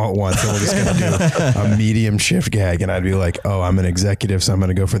everything all at once. And we're just going to do a medium shift gag. And I'd be like, oh, I'm an executive, so I'm going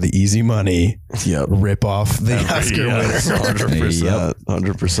to go for the easy money. Yep. Rip off the Oscar winner. 100%.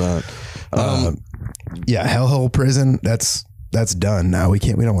 100%. Yeah, hellhole prison, that's done now. We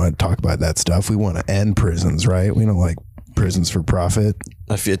don't want to talk about that stuff. We want to end prisons, right? We don't like prisons for profit.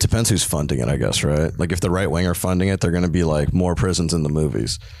 It depends who's funding it, I guess, right? Like if the right wing are funding it, they're going to be like more prisons in the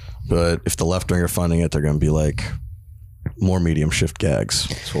movies. But if the left wing are funding it, they're going to be like more medium shift gags.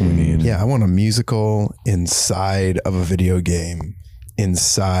 That's what we need. Yeah, I want a musical inside of a video game,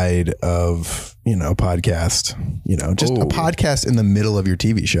 inside of, podcast, just a podcast in the middle of your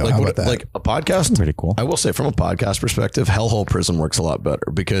TV show. Like, how about that? Like a podcast? Pretty cool. I will say from a podcast perspective, Hellhole Prison works a lot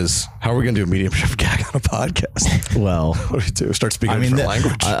better because how are we going to do a medium shift gag on a podcast? Well, what do we do? Start speaking a different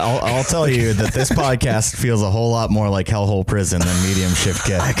language? I'll tell you that this podcast feels a whole lot more like Hellhole Prison than medium shift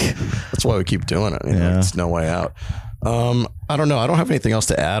gag. That's why we keep doing it. It's no way out. I don't know. I don't have anything else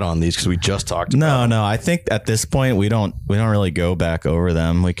to add on these because we just talked about No, I think at this point we don't really go back over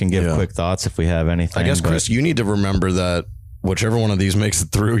them. We can give quick thoughts if we have anything. I guess, Chris, you need to remember that whichever one of these makes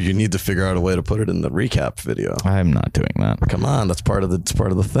it through, you need to figure out a way to put it in the recap video. I'm not doing that. Come on, that's part of the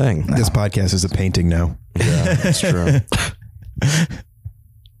thing. This podcast is a painting now. Yeah, that's true.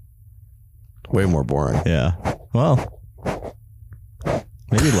 Way more boring. Yeah. Well,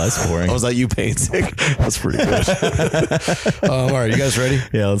 Maybe less boring. Oh, was that you painting? That's pretty good. All right, you guys ready?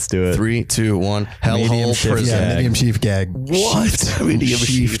 Yeah, let's do it. 3, 2, 1. Medium Hellhole shift prison. gag. Medium chief gag. What? Medium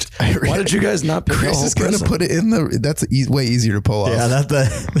shift. Why did you guys not pick Chris hellhole is going to prison? put it in the. That's way easier to pull off. Yeah,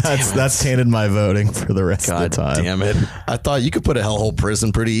 that's tainted my voting for the rest of God the time. damn it. I thought you could put a hellhole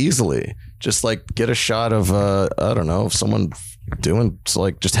prison pretty easily. Just like get a shot of, I don't know, someone doing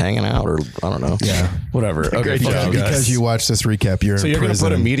like just hanging out or I don't know. Yeah. Whatever. Okay, Great fuck job, you guys. Because you watched this recap, you're So in you're going to prison.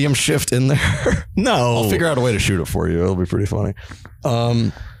 put a medium shift in there? No. I'll figure out a way to shoot it for you. It'll be pretty funny.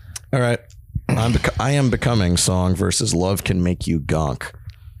 All right. I Am Becoming song versus Love Can Make You Gonk.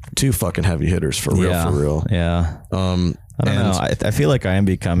 Two fucking heavy hitters for real. Yeah. I don't know. I feel like I Am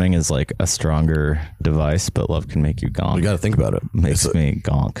Becoming is like a stronger device, but Love Can Make You Gonk. You got to think about it. Makes me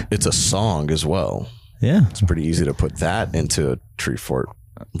gonk. It's a song as well. Yeah. It's pretty easy to put that into a Tree Fort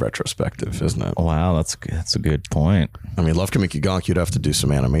retrospective, isn't it? Wow, that's a good point. I mean, Love Can Make You Gonk, you'd have to do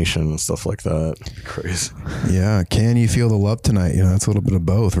some animation and stuff like that. It'd be crazy. Yeah. Can you feel the love tonight? You know, that's a little bit of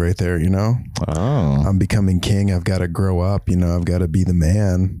both right there, you know? Oh. I'm becoming king. I've got to grow up. You know, I've got to be the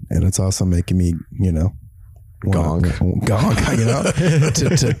man. And it's also making me, you know, Gonk. You know,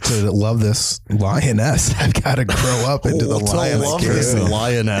 to love this lioness. I've got to grow up into the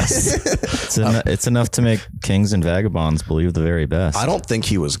lioness. It's enough to make kings and vagabonds believe the very best. I don't think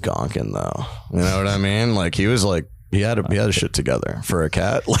he was gonking though. You know what I mean? Like he was like he had his shit together for a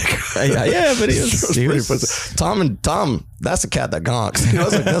cat. Like yeah, but he was Tom. That's a cat that gonks. He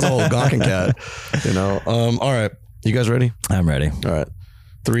was like, that's a whole gonking cat. You know. All right, you guys ready? I'm ready. All right.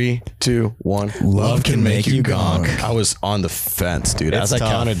 3, 2, 1. Love can make you gonk. I was on the fence, dude. It's As I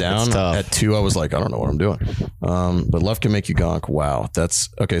tough. counted It's down tough. at 2, I was like, I don't know what I'm doing. But Love Can Make You Gonk. Wow. That's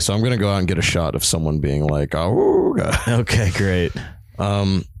okay. So I'm going to go out and get a shot of someone being like, oh, God. Okay, great.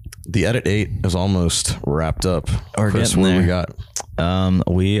 The edit 8 is almost wrapped up. We're Chris, getting what do we there. got?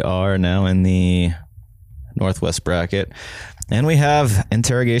 We are now in the Northwest bracket. And we have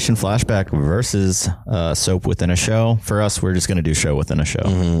Interrogation Flashback versus Soap Within a Show. For us, we're just going to do Show Within a Show.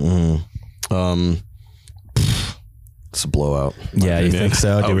 It's a blowout. Yeah, you think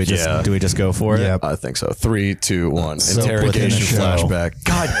so? Do we just go for it? Yeah. I think so. 3, 2, 1. Soap Interrogation Within a Show. Flashback.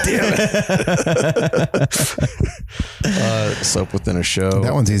 God damn it. Soap Within a Show.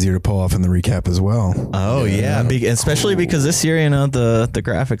 That one's easier to pull off in the recap as well. Oh yeah, especially because this year, you know, the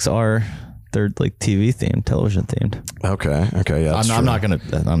graphics they're like TV themed, television themed. Okay. Yeah. I'm not gonna do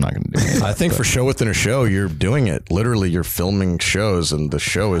it. I think for Show Within a Show, you're doing it. Literally, you're filming shows, and the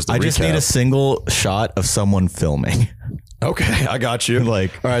show is the I recap. just need a single shot of someone filming. Okay, I got you.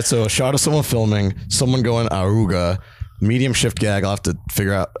 Like- all right, so a shot of someone filming, someone going Aruga, medium shift gag. I'll have to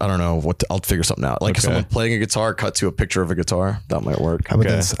figure out. I don't know I'll figure something out. Like someone playing a guitar, cut to a picture of a guitar. That might work. How about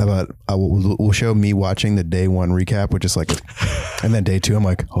this? How about we'll show me watching the day 1 recap, which is like, and then day 2, I'm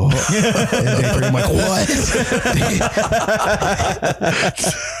like, oh, and day 3, I'm like, what?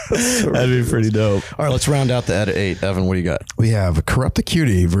 That'd be pretty dope. All right, let's round out the edit 8. Evan, what do you got? We have Corrupt the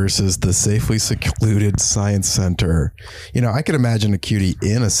Cutie versus the Safely Secluded Science Center. You know, I could imagine a cutie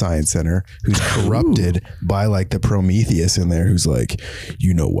in a science center who's corrupted by like the Prometheus in there, who's like,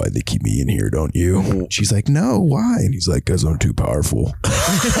 you know why they keep me in here, don't you? She's like, no, why? And he's like, because I'm too powerful.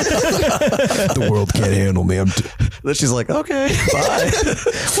 The world can't handle me. Then she's like, okay, bye.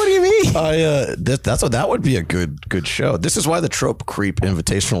 What do you mean? That would be a good show. This is why the Trope Creep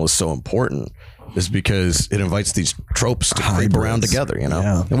Invitational is so important, is because it invites these tropes to creep around together, you know?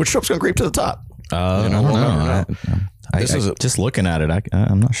 Yeah. And which trope's going to creep to the top? I don't don't know. know. Just looking at it,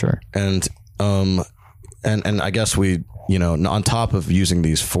 I'm not sure. And I guess we, you know, on top of using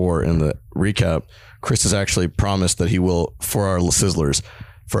these 4 in the recap, Chris has actually promised that he will, for our Sizzlers,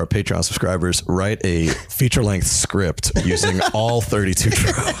 for our Patreon subscribers, write a feature-length script using all 32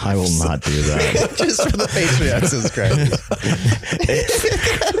 tropes. I will not do that. Just for the Patreon subscribers.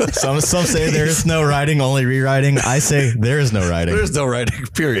 Some say there is no writing, only rewriting. I say there is no writing. There's no writing,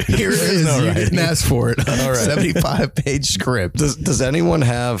 period. Here it is. no You writing. didn't ask for it. All right. 75-page script. Does anyone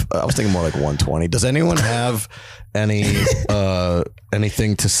have? I was thinking more like 120. Does anyone have any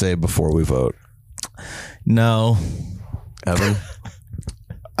anything to say before we vote? No. Evan.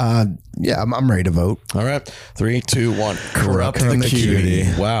 Yeah, I'm ready to vote. All right, 3, 2, 1. Corrupt the cutie.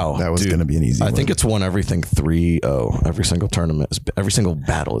 Wow, That was going to be an easy I one. think it's won everything 3-0. Every single tournament, every single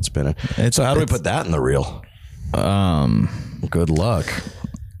battle it's been in. So how do we put that in the reel? Good luck.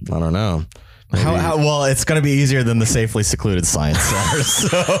 I don't know. How well, it's going to be easier than the Safely Secluded Science Center.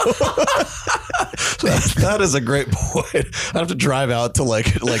 That is a great point. I have to drive out to like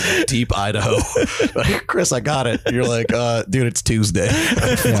deep Idaho. Like, Chris, I got it. You're like, dude, it's Tuesday.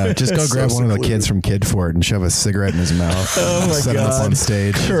 Yeah, just go grab one of the kids from Kidford and shove a cigarette in his mouth. Oh my set him up on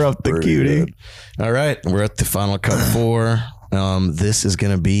stage. Corrupt the cutie. Good. All right, we're at the final cut 4. This is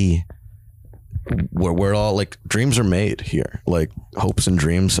gonna be where we're all like, dreams are made here. Like, hopes and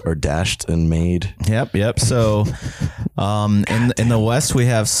dreams are dashed and made. Yep. So, in the West we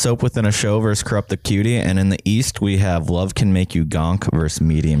have Soap Within a Show versus Corrupt the Cutie, and in the East we have Love Can Make You Gonk versus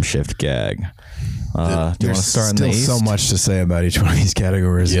Medium Shift Gag. Do you want to start in the East? So much to say about each one of these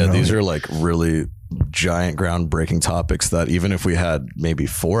categories. Yeah, you know? these are like really giant, groundbreaking topics that even if we had maybe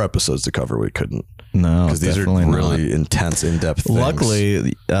 4 episodes to cover, we couldn't. No, because these are really intense, in-depth things.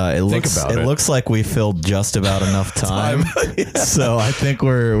 Luckily, it looks like we filled just about enough time. So I think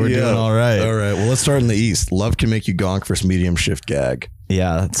we're doing all right. All right. Well, let's start in the East. Love Can Make You Gonk versus Medium Shift Gag.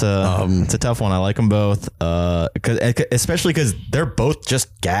 Yeah, it's a tough one. I like them both, especially because they're both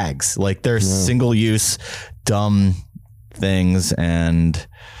just gags. Like, they're single-use, dumb things, and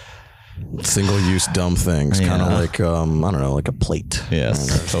single-use dumb things, kind of like I don't know, like a plate.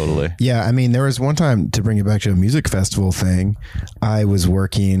 Yes, totally. Yeah, I mean, there was one time, to bring it back to a music festival thing, I was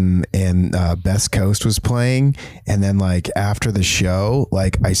working and Best Coast was playing, and then like after the show,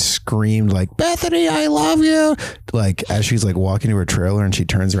 like I screamed like, Bethany, I love you, like as she's like walking to her trailer, and she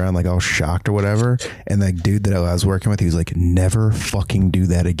turns around like all shocked or whatever, and the dude that I was working with, he was like, never fucking do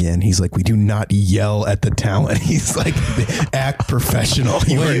that again. He's like, we do not yell at the talent. He's like, act professional.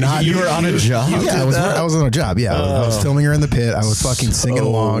 You were on a job. Yeah, I was on a job. Yeah, I was filming her in the pit. I was fucking singing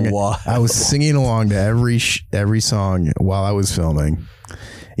along. Wild. I was singing along to every song while I was filming.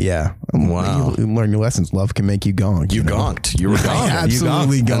 Yeah. Wow. You learn your lessons. Love can make you gonk. You gonked. You were gonking.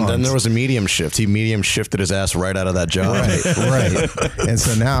 Absolutely gonked. And then there was a medium shift. He medium shifted his ass right out of that job. Right. And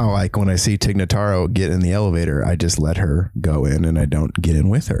so now, like, when I see Tig Notaro get in the elevator, I just let her go in, and I don't get in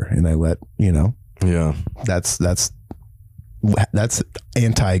with her. And I let, Yeah. That's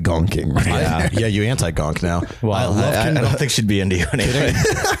anti-gonking. Right? Yeah, you anti-gonk now. Well, I don't think she'd be into you anyway.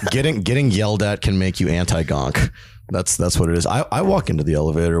 Getting yelled at can make you anti-gonk. That's what it is. I walk into the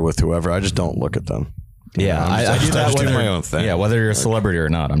elevator with whoever. I just don't look at them. Yeah, I do that. Do my own thing. Yeah, whether you're a celebrity or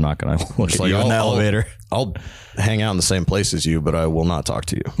not, I'm not going to look at you in the elevator. I'll hang out in the same place as you, but I will not talk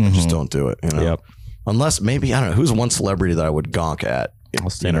to you. Just don't do it. Yep. Unless maybe, I don't know, who's one celebrity that I would gonk at? I'll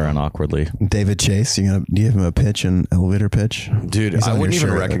stand around awkwardly. David Chase, do you give him a pitch, an elevator pitch? Dude, I wouldn't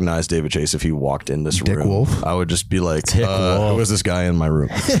even recognize David Chase if he walked in this room. Dick Wolf? I would just be like, who is this guy in my room?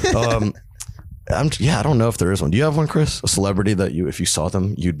 I don't know if there is one. Do you have one, Chris? A celebrity that if you saw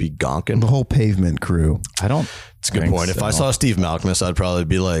them, you'd be gonking? The whole Pavement crew. I don't. It's a good point. So. If I saw Steve Malkmus, I'd probably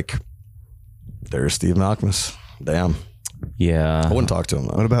be like, there's Steve Malkmus. Damn. Yeah. I wouldn't talk to him,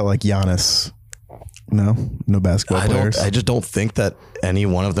 though. What about like Giannis? No basketball players. I just don't think that any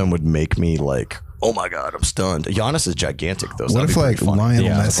one of them would make me like, oh my God, I'm stunned. Giannis is gigantic, though. So what if like Lionel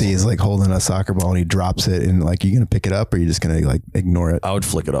Messi is like holding a soccer ball and he drops it, and like, you gonna pick it up, or are you just gonna like ignore it? I would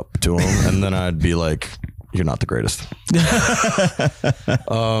flick it up to him, and then I'd be like, you're not the greatest.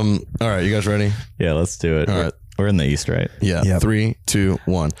 All right, you guys ready? Yeah, let's do it. All right. We're in the East, right? Yeah. Yep. 3, 2,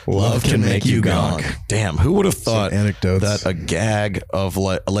 1. Love can make you gonk. Damn, who would have thought anecdotes. that a gag of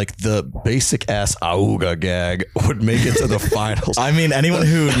like the basic ass auga gag would make it to the finals? I mean, anyone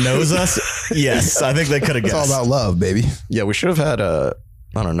who knows us, yes, I think they could have guessed. It's all about love, baby. Yeah, we should have had I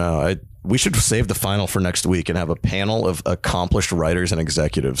don't know. We should save the final for next week and have a panel of accomplished writers and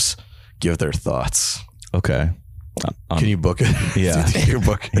executives give their thoughts. Okay. Can you book it? Yeah. Your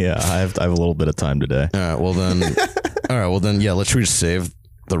book. Yeah, I have a little bit of time today. All right. Well then. Yeah. Let's just save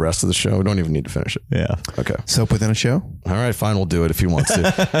the rest of the show. We don't even need to finish it. Yeah. Okay. Soap Within a Show. All right. Fine. We'll do it if he wants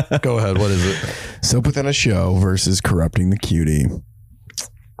to. Go ahead. What is it? Soap Within a Show versus Corrupting the Cutie.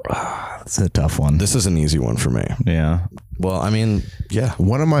 It's a tough one. This is an easy one for me. Yeah. Well, I mean, yeah.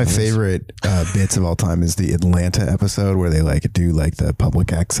 One of my favorite bits of all time is the Atlanta episode where they like do like the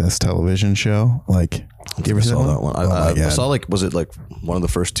public access television show. Like, you ever saw that one? I God. saw was it like one of the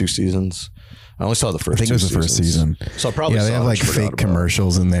first 2 seasons? I only saw the first. I think it was the first season. So I probably they have like fake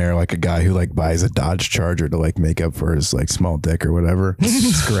commercials in there, like a guy who like buys a Dodge Charger to like make up for his like small dick or whatever.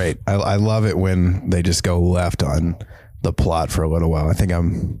 It's great. I love it when they just go left on the plot for a little while. I think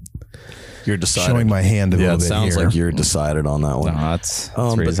you're deciding. Showing my hand a little bit. Yeah, it sounds here. like you're decided on that one. No, that's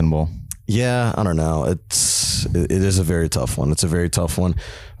reasonable. Yeah, I don't know. It is a very tough one. It's a very tough one.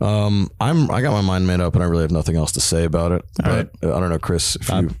 I got my mind made up, and I really have nothing else to say about it. But I don't know, Chris.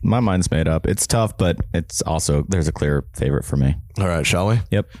 My mind's made up. It's tough, but it's also there's a clear favorite for me. All right, shall we?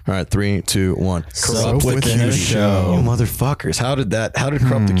 Yep. All right, 3, 2, 1. Corrupt Within a Show. You motherfuckers! How did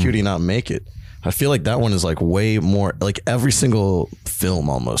Corrupt the Cutie not make it? I feel like that one is like way more, like every single film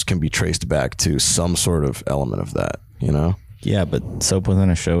almost can be traced back to some sort of element of that, you know? Yeah, but Soap Within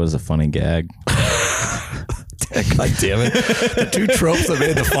a Show is a funny gag. God damn it. The two tropes that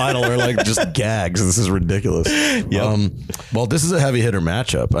made the final are like just gags. This is ridiculous. Yep. Well, this is a heavy hitter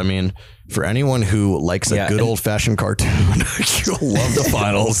matchup. I mean, for anyone who likes a good old fashioned cartoon, you'll love the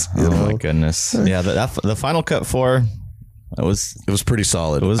finals. Oh my goodness. Yeah, the Final Cut 4, it was pretty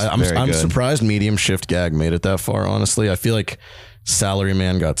solid. I'm surprised Medium Shift Gag made it that far, honestly. I feel like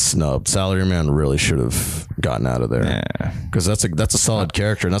Salaryman got snubbed. Salaryman really should have gotten out of there, because that's a solid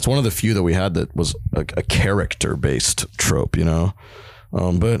character, and that's one of the few that we had that was a character based trope, you know.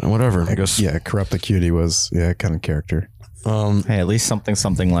 But whatever, I guess. Yeah, Corrupt the Cutie was kind of character. Hey, at least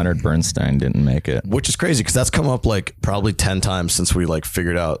something Leonard Bernstein didn't make it, which is crazy because that's come up like probably 10 times since we like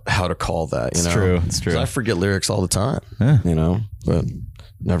figured out how to call that. You know, it's true. I forget lyrics all the time, you know, but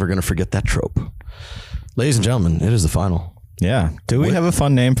never gonna forget that trope. Ladies and gentlemen, it is the final. Yeah. Do we have a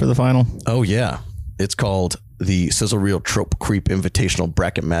fun name for the final? Oh, yeah. It's called the Sizzle Reel Trope Creep Invitational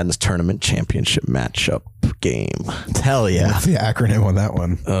Bracket Madness Tournament Championship Matchup Game. Hell yeah. What's the acronym on that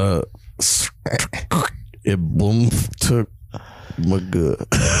one? It boom to my good.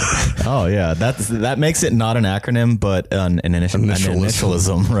 Oh, yeah. That makes it not an acronym, but an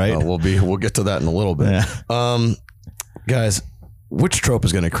initialism, right? We'll get to that in a little bit. Yeah. Guys, which trope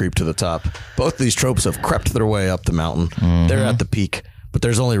is going to creep to the top? Both of these tropes have crept their way up the mountain. Mm-hmm. They're at the peak, but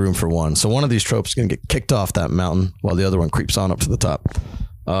there's only room for one. So one of these tropes is going to get kicked off that mountain while the other one creeps on up to the top.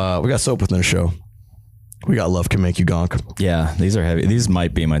 We got Soap Within a Show. We got Love Can Make You Gonk. Yeah, these are heavy. These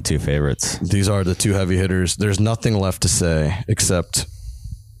might be my two favorites. These are the two heavy hitters. There's nothing left to say except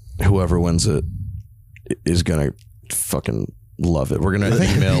whoever wins it is going to fucking love it. We're going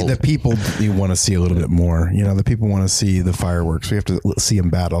to email the people you want to see a little bit more. You know, the people want to see the fireworks. We have to see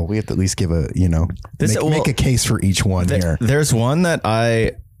them battle. We have to at least give a, you know, make a case for each one here. There's one that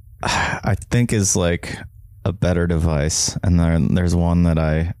I think is like a better device, and then there's one that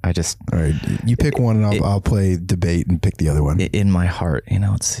I just. All right, you pick one, and I'll play debate and pick the other one. In my heart, you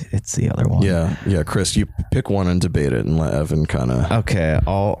know, it's the other one. Yeah, Chris, you pick one and debate it, and let Evan kind of. Okay,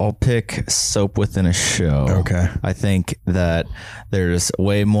 I'll pick Soap Within a Show. Okay, I think that there's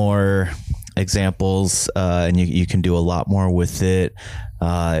way more examples, and you can do a lot more with it.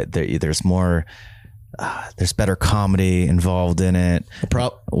 There's more. There's better comedy involved in it.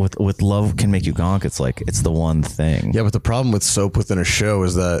 With Love Can Make You Gonk, it's the one thing. Yeah, but the problem with Soap Within a Show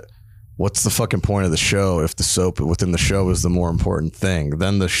is that what's the fucking point of the show if the soap within the show is the more important thing?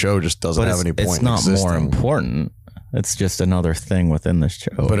 Then the show just doesn't have any point. It's not existing. More important. It's just another thing within the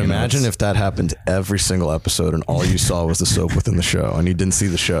show. But imagine if that happened every single episode and all you saw was the soap within the show and you didn't see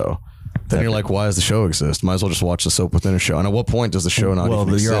the show. Then you're like, why does the show exist? Might as well just watch the Soap Within a Show. And at what point does the show not even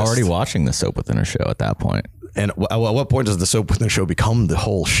exist? You're already watching the Soap Within a Show at that point. And at what point does the Soap Within a Show become the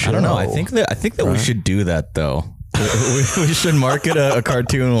whole show? I don't know. I think that we should do that though. we should market a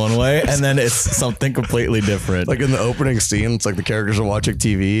cartoon one way and then it's something completely different. Like in the opening scene, it's like the characters are watching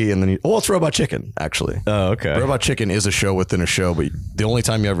TV and then it's Robot Chicken, actually. Oh, okay. Robot Chicken is a show within a show, but the only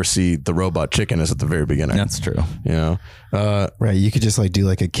time you ever see the Robot Chicken is at the very beginning. That's true. You know? Right. You could just like do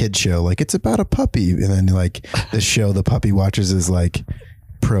like a kid show, like it's about a puppy. And then like the show the puppy watches is like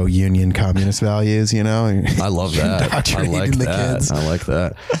pro-union communist values, you know? I love that. I like that. Kids. I like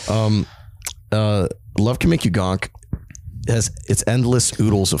that. Love Can Make You Gonk has its endless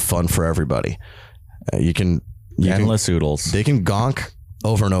oodles of fun for everybody. Endless oodles. They can gonk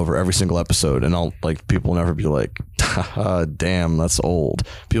over and over every single episode, and people will never be like, damn, that's old.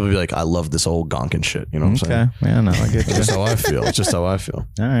 People will be like, I love this old gonking shit. You know what I'm saying? Okay, yeah, no, I get you. Just how I feel. It's just how I feel.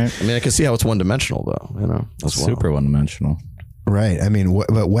 All right. I mean, I can see how it's one dimensional though. You know, as well. Super one dimensional. Right. I mean,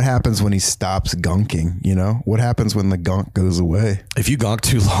 what happens when he stops gonking? You know, what happens when the gonk goes away? If you gonk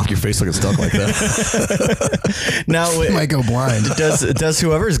too long, your face will get stuck like that. Now you might go blind. Does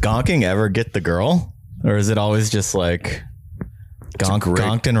whoever's gonking ever get the girl, or is it always just like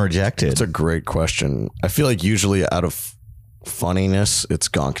gonked and rejected? It's a great question. I feel like usually out of funniness, it's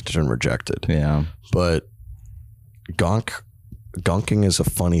gonked and rejected. Yeah, but gonking is a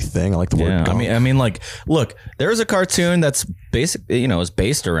funny thing. I like the word gonk. I mean, like, look, there's a cartoon that's is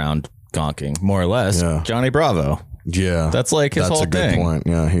based around gonking, more or less. Yeah. Johnny Bravo. Yeah. That's like his whole thing. That's a good point.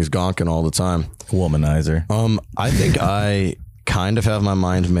 Yeah, he's gonking all the time. Womanizer. I think I kind of have my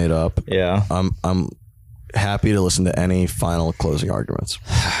mind made up. Yeah. I'm happy to listen to any final closing arguments.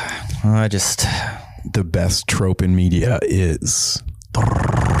 The best trope in media is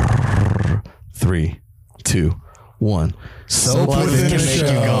 3, 2, 1. Soap Within a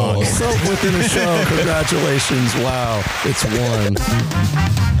Show. Soap Within a Show. Congratulations. Wow. It's won.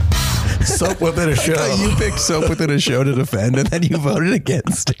 Soap within a show. You picked soap within a show to defend, and then you voted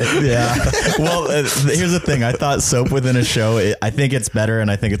against it. Yeah. Well, here's the thing. I thought soap within a show, I think it's better, and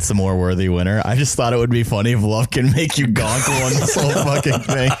I think it's the more worthy winner. I just thought it would be funny if love can make you gonk one this whole fucking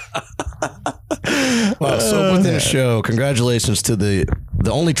thing. Wow, soap within a show. Congratulations to the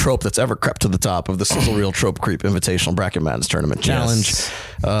only trope that's ever crept to the top of the Sizzle Reel Trope Creep Invitational Bracket Madness Tournament Challenge. Yes.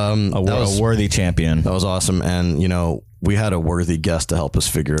 A worthy champion. That was awesome. And, you know, we had a worthy guest to help us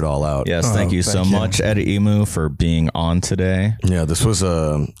figure it all out. Yes, thank you so much, Ed Emu, for being on today. Yeah, this was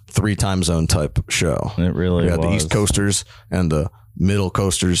a 3 time zone type show. It really was. We had the East Coasters and the Middle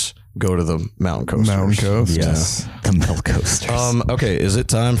Coasters go to the Mountain Coasters. Mountain Coast. Yes, the Middle Coasters. Okay, is it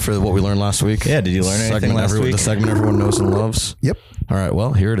time for what we learned last week? Yeah, did you learn anything last week? The segment everyone knows and loves? Yep. All right,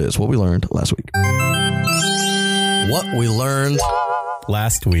 well, here it is. What we learned last week. What we learned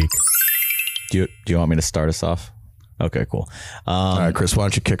Last week. Do you want me to start us off? Okay, cool. All right, Chris, why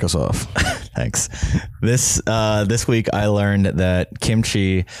don't you kick us off? Thanks. This week I learned that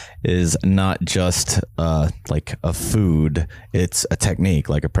kimchi is not just like a food; it's a technique,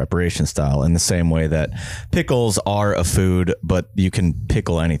 like a preparation style. In the same way that pickles are a food, but you can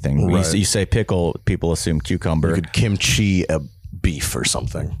pickle anything. Right. You say pickle, people assume cucumber. You could kimchi a beef or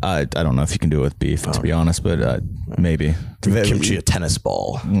something. I don't know if you can do it with beef, to be honest, but maybe Kimchi a tennis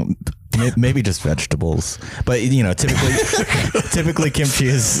ball. Maybe just vegetables, but you know, typically kimchi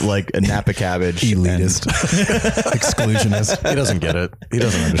is like a Napa cabbage. Elitist. Exclusionist. He doesn't get it. He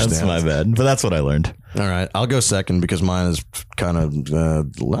doesn't understand. That's my bad, but that's what I learned. All right, I'll go second because mine is kind of I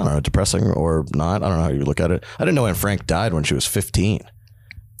don't know, depressing or not. I don't know how you look at it. I didn't know Anne Frank died when she was 15.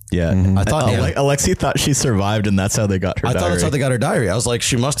 Yeah, I thought Alexi thought she survived, and that's how they got her. I diary. thought that's how they got her diary. I was like,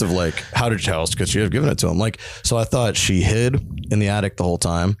 she must have how did she? Because she had given it to him. So I thought she hid in the attic the whole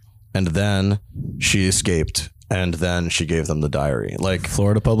time, and then she escaped, and then she gave them the diary.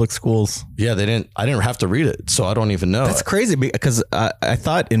 Florida public schools. Yeah, they didn't. I didn't have to read it, so I don't even know. That's crazy because I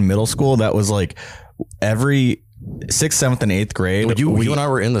thought in middle school that was like every 6th, 7th, and 8th grade. But you and I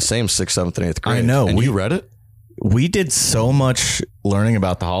were in the same 6th, 7th, and 8th grade. I know. And you read it. We did so much learning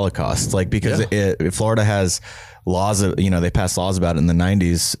about the Holocaust, because Florida has laws of, they passed laws about it in the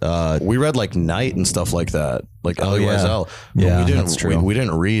 90s. We read Night and stuff like that, Elie Wiesel. Yeah, we didn't. that's true. We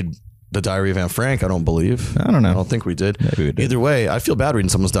didn't read the Diary of Anne Frank. I don't believe. I don't know. I don't think we did. Maybe we did. Either way, I feel bad reading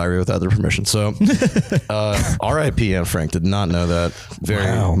someone's diary without their permission. So, R.I.P. Anne Frank. Did not know that.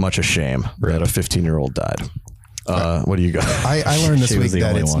 Very much a shame that a 15-year-old died. What do you got? I learned this week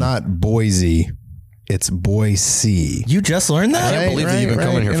that it's not Boise. It's Boise. You just learned that? I can't believe that you've been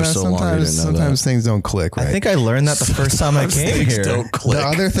coming here for so long. You didn't know sometimes things don't click, right? I think I learned that the first time I came here. Don't click. The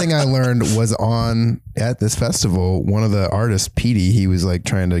other thing I learned was at this festival, one of the artists, Petey, he was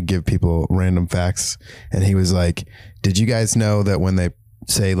trying to give people random facts. And he was like, did you guys know that when they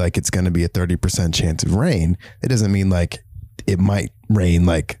say it's going to be a 30% chance of rain, it doesn't mean it might rain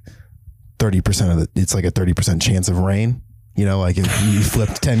 30% of it's a 30% chance of rain? If you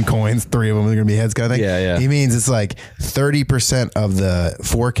flipped 10 coins, 3 of them are going to be heads kind of thing. Yeah. He means it's 30% of the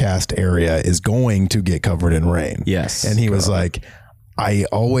forecast area is going to get covered in rain. Yes. And he was like,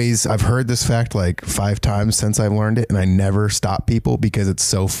 I've heard this fact 5 times since I've learned it, and I never stop people because it's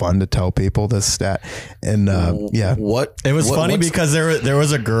so fun to tell people this stat. And What? It was funny because there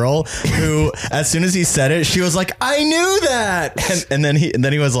was a girl who, as soon as he said it, she was like, I knew that. And then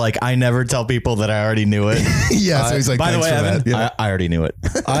he was like, I never tell people that I already knew it. Yeah. So he's like, by the way, Evan, yeah. I already knew it.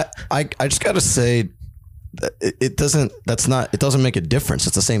 I just got to say, it doesn't make a difference.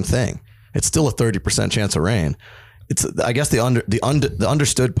 It's the same thing. It's still a 30% chance of rain. It's, I guess the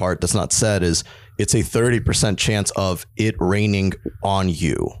understood part that's not said is it's a 30% chance of it raining on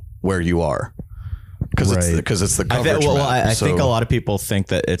you where you are. Because it's the coverage map. I think a lot of people think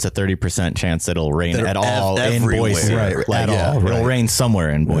that it's a 30% chance that it'll rain at all in Boise. Right, It'll rain somewhere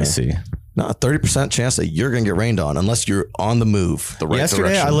in Boise. Yeah. No, 30% chance that you're going to get rained on unless you're on the move the right Yesterday,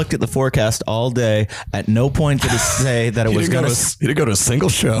 direction. I looked at the forecast all day. At no point did it say that it was going to... You didn't go to a single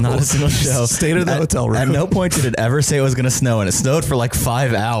show. Not a single show. Stayed in the hotel room. At no point did it ever say it was going to snow, and it snowed for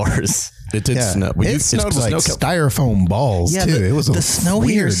 5 hours. It did snow. It snowed styrofoam balls, too. It was the snow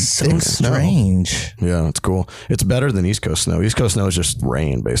here is so strange. Yeah, it's cool. It's better than East Coast snow. East Coast snow is just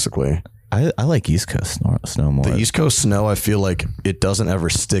rain, basically. I like East Coast snow more. The East Coast snow, I feel like it doesn't ever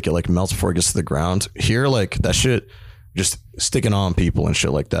stick. It melts before it gets to the ground. Here, that shit just sticking on people and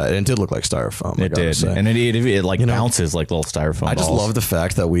shit like that. And it did look like styrofoam. It did. And it like bounces like little styrofoam I just balls. love the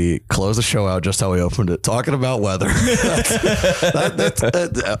fact that we closed the show out just how we opened it, talking about weather. That's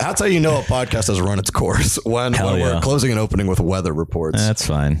how you know a podcast has run its course when we're closing and opening with weather reports. That's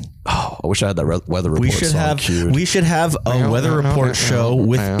fine. Oh, I wish I had that weather report. We should have a weather report show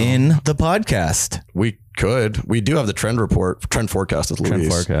within the podcast. We could. We do have the trend forecast with Luis.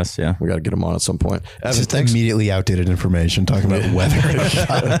 Trend forecast, yeah. We got to get him on at some point. Evan, Just immediately outdated information talking about weather in a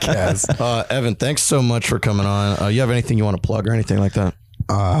podcast. Evan, thanks so much for coming on. You have anything you want to plug or anything like that?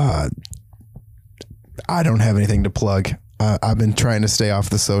 I don't have anything to plug. I've been trying to stay off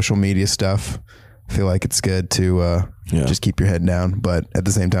the social media stuff. I feel like it's good to just keep your head down, but at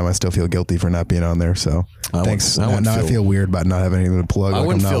the same time, I still feel guilty for not being on there. So thanks. I feel weird about not having anything to plug. I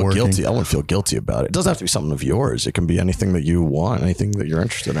wouldn't feel guilty. I wouldn't feel guilty about it. It doesn't have to be something of yours. It can be anything that you want, anything that you're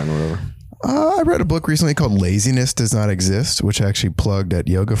interested in, or whatever. I read a book recently called Laziness Does Not Exist, which I actually plugged at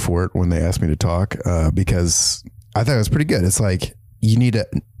Yoga Fort when they asked me to talk because I thought it was pretty good. It's like you need to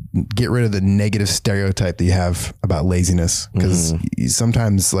get rid of the negative stereotype that you have about laziness, because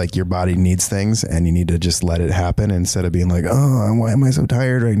sometimes like your body needs things and you need to just let it happen instead of being like, oh, why am I so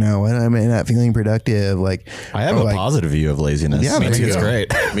tired right now? Why am I not feeling productive? Like I have a positive view of laziness. Yeah, I think it's great.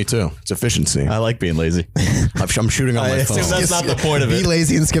 Me too. It's efficiency. I like being lazy. I'm shooting on my phone. That's not the point of it. Be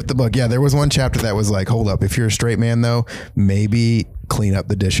lazy and skip the book. Yeah, there was one chapter that was like, hold up, if you're a straight man though, maybe clean up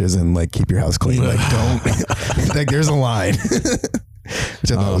the dishes and like keep your house clean. Like don't like there's a line.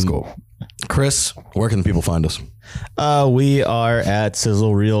 Which I thought was cool. Chris, where can people find us? We are at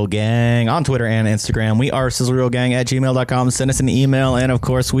Sizzle Real Gang on Twitter and Instagram. We are sizzlerealgang at gmail.com. Send us an email. And of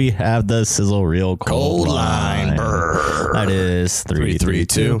course, we have the Sizzle Real Cold Line. That is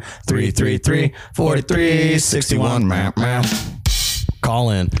 332-333-4361. Call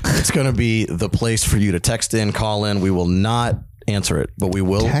in. It's going to be the place for you to text in, call in. We will not answer it, but we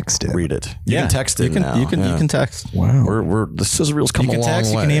will read it. You can text it now. You can text. Wow. We're the Sizzle Reel's come a long way. You can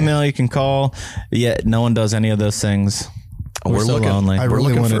text, you can email, you can call. Yet no one does any of those things. We're so lonely. I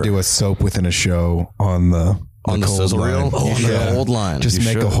really want to do a soap within a show on the Sizzle Reel. The Cold Line. Just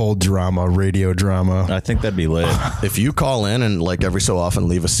make a whole drama, radio drama. I think that'd be lit. If you call in and like every so often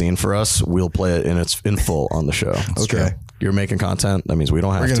leave a scene for us, we'll play it in full on the show. Okay. You're making content. That means we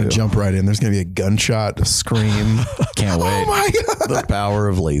don't have to. We're going to jump right in. There's going to be a gunshot, a scream. Can't wait. Oh my God. The power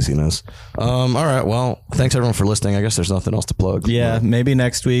of laziness. All right. Well, thanks everyone for listening. I guess there's nothing else to plug. Yeah. Maybe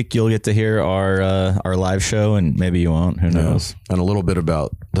next week you'll get to hear our live show, and maybe you won't. Who knows? And a little bit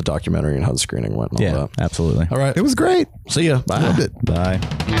about the documentary and how the screening went. And all that. Absolutely. All right. It was great. See ya. Bye. Loved it. Bye.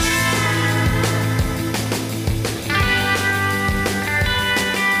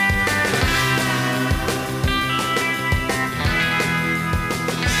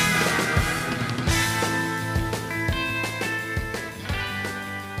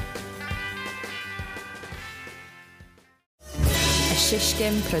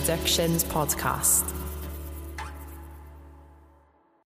 Shishkin Productions podcast.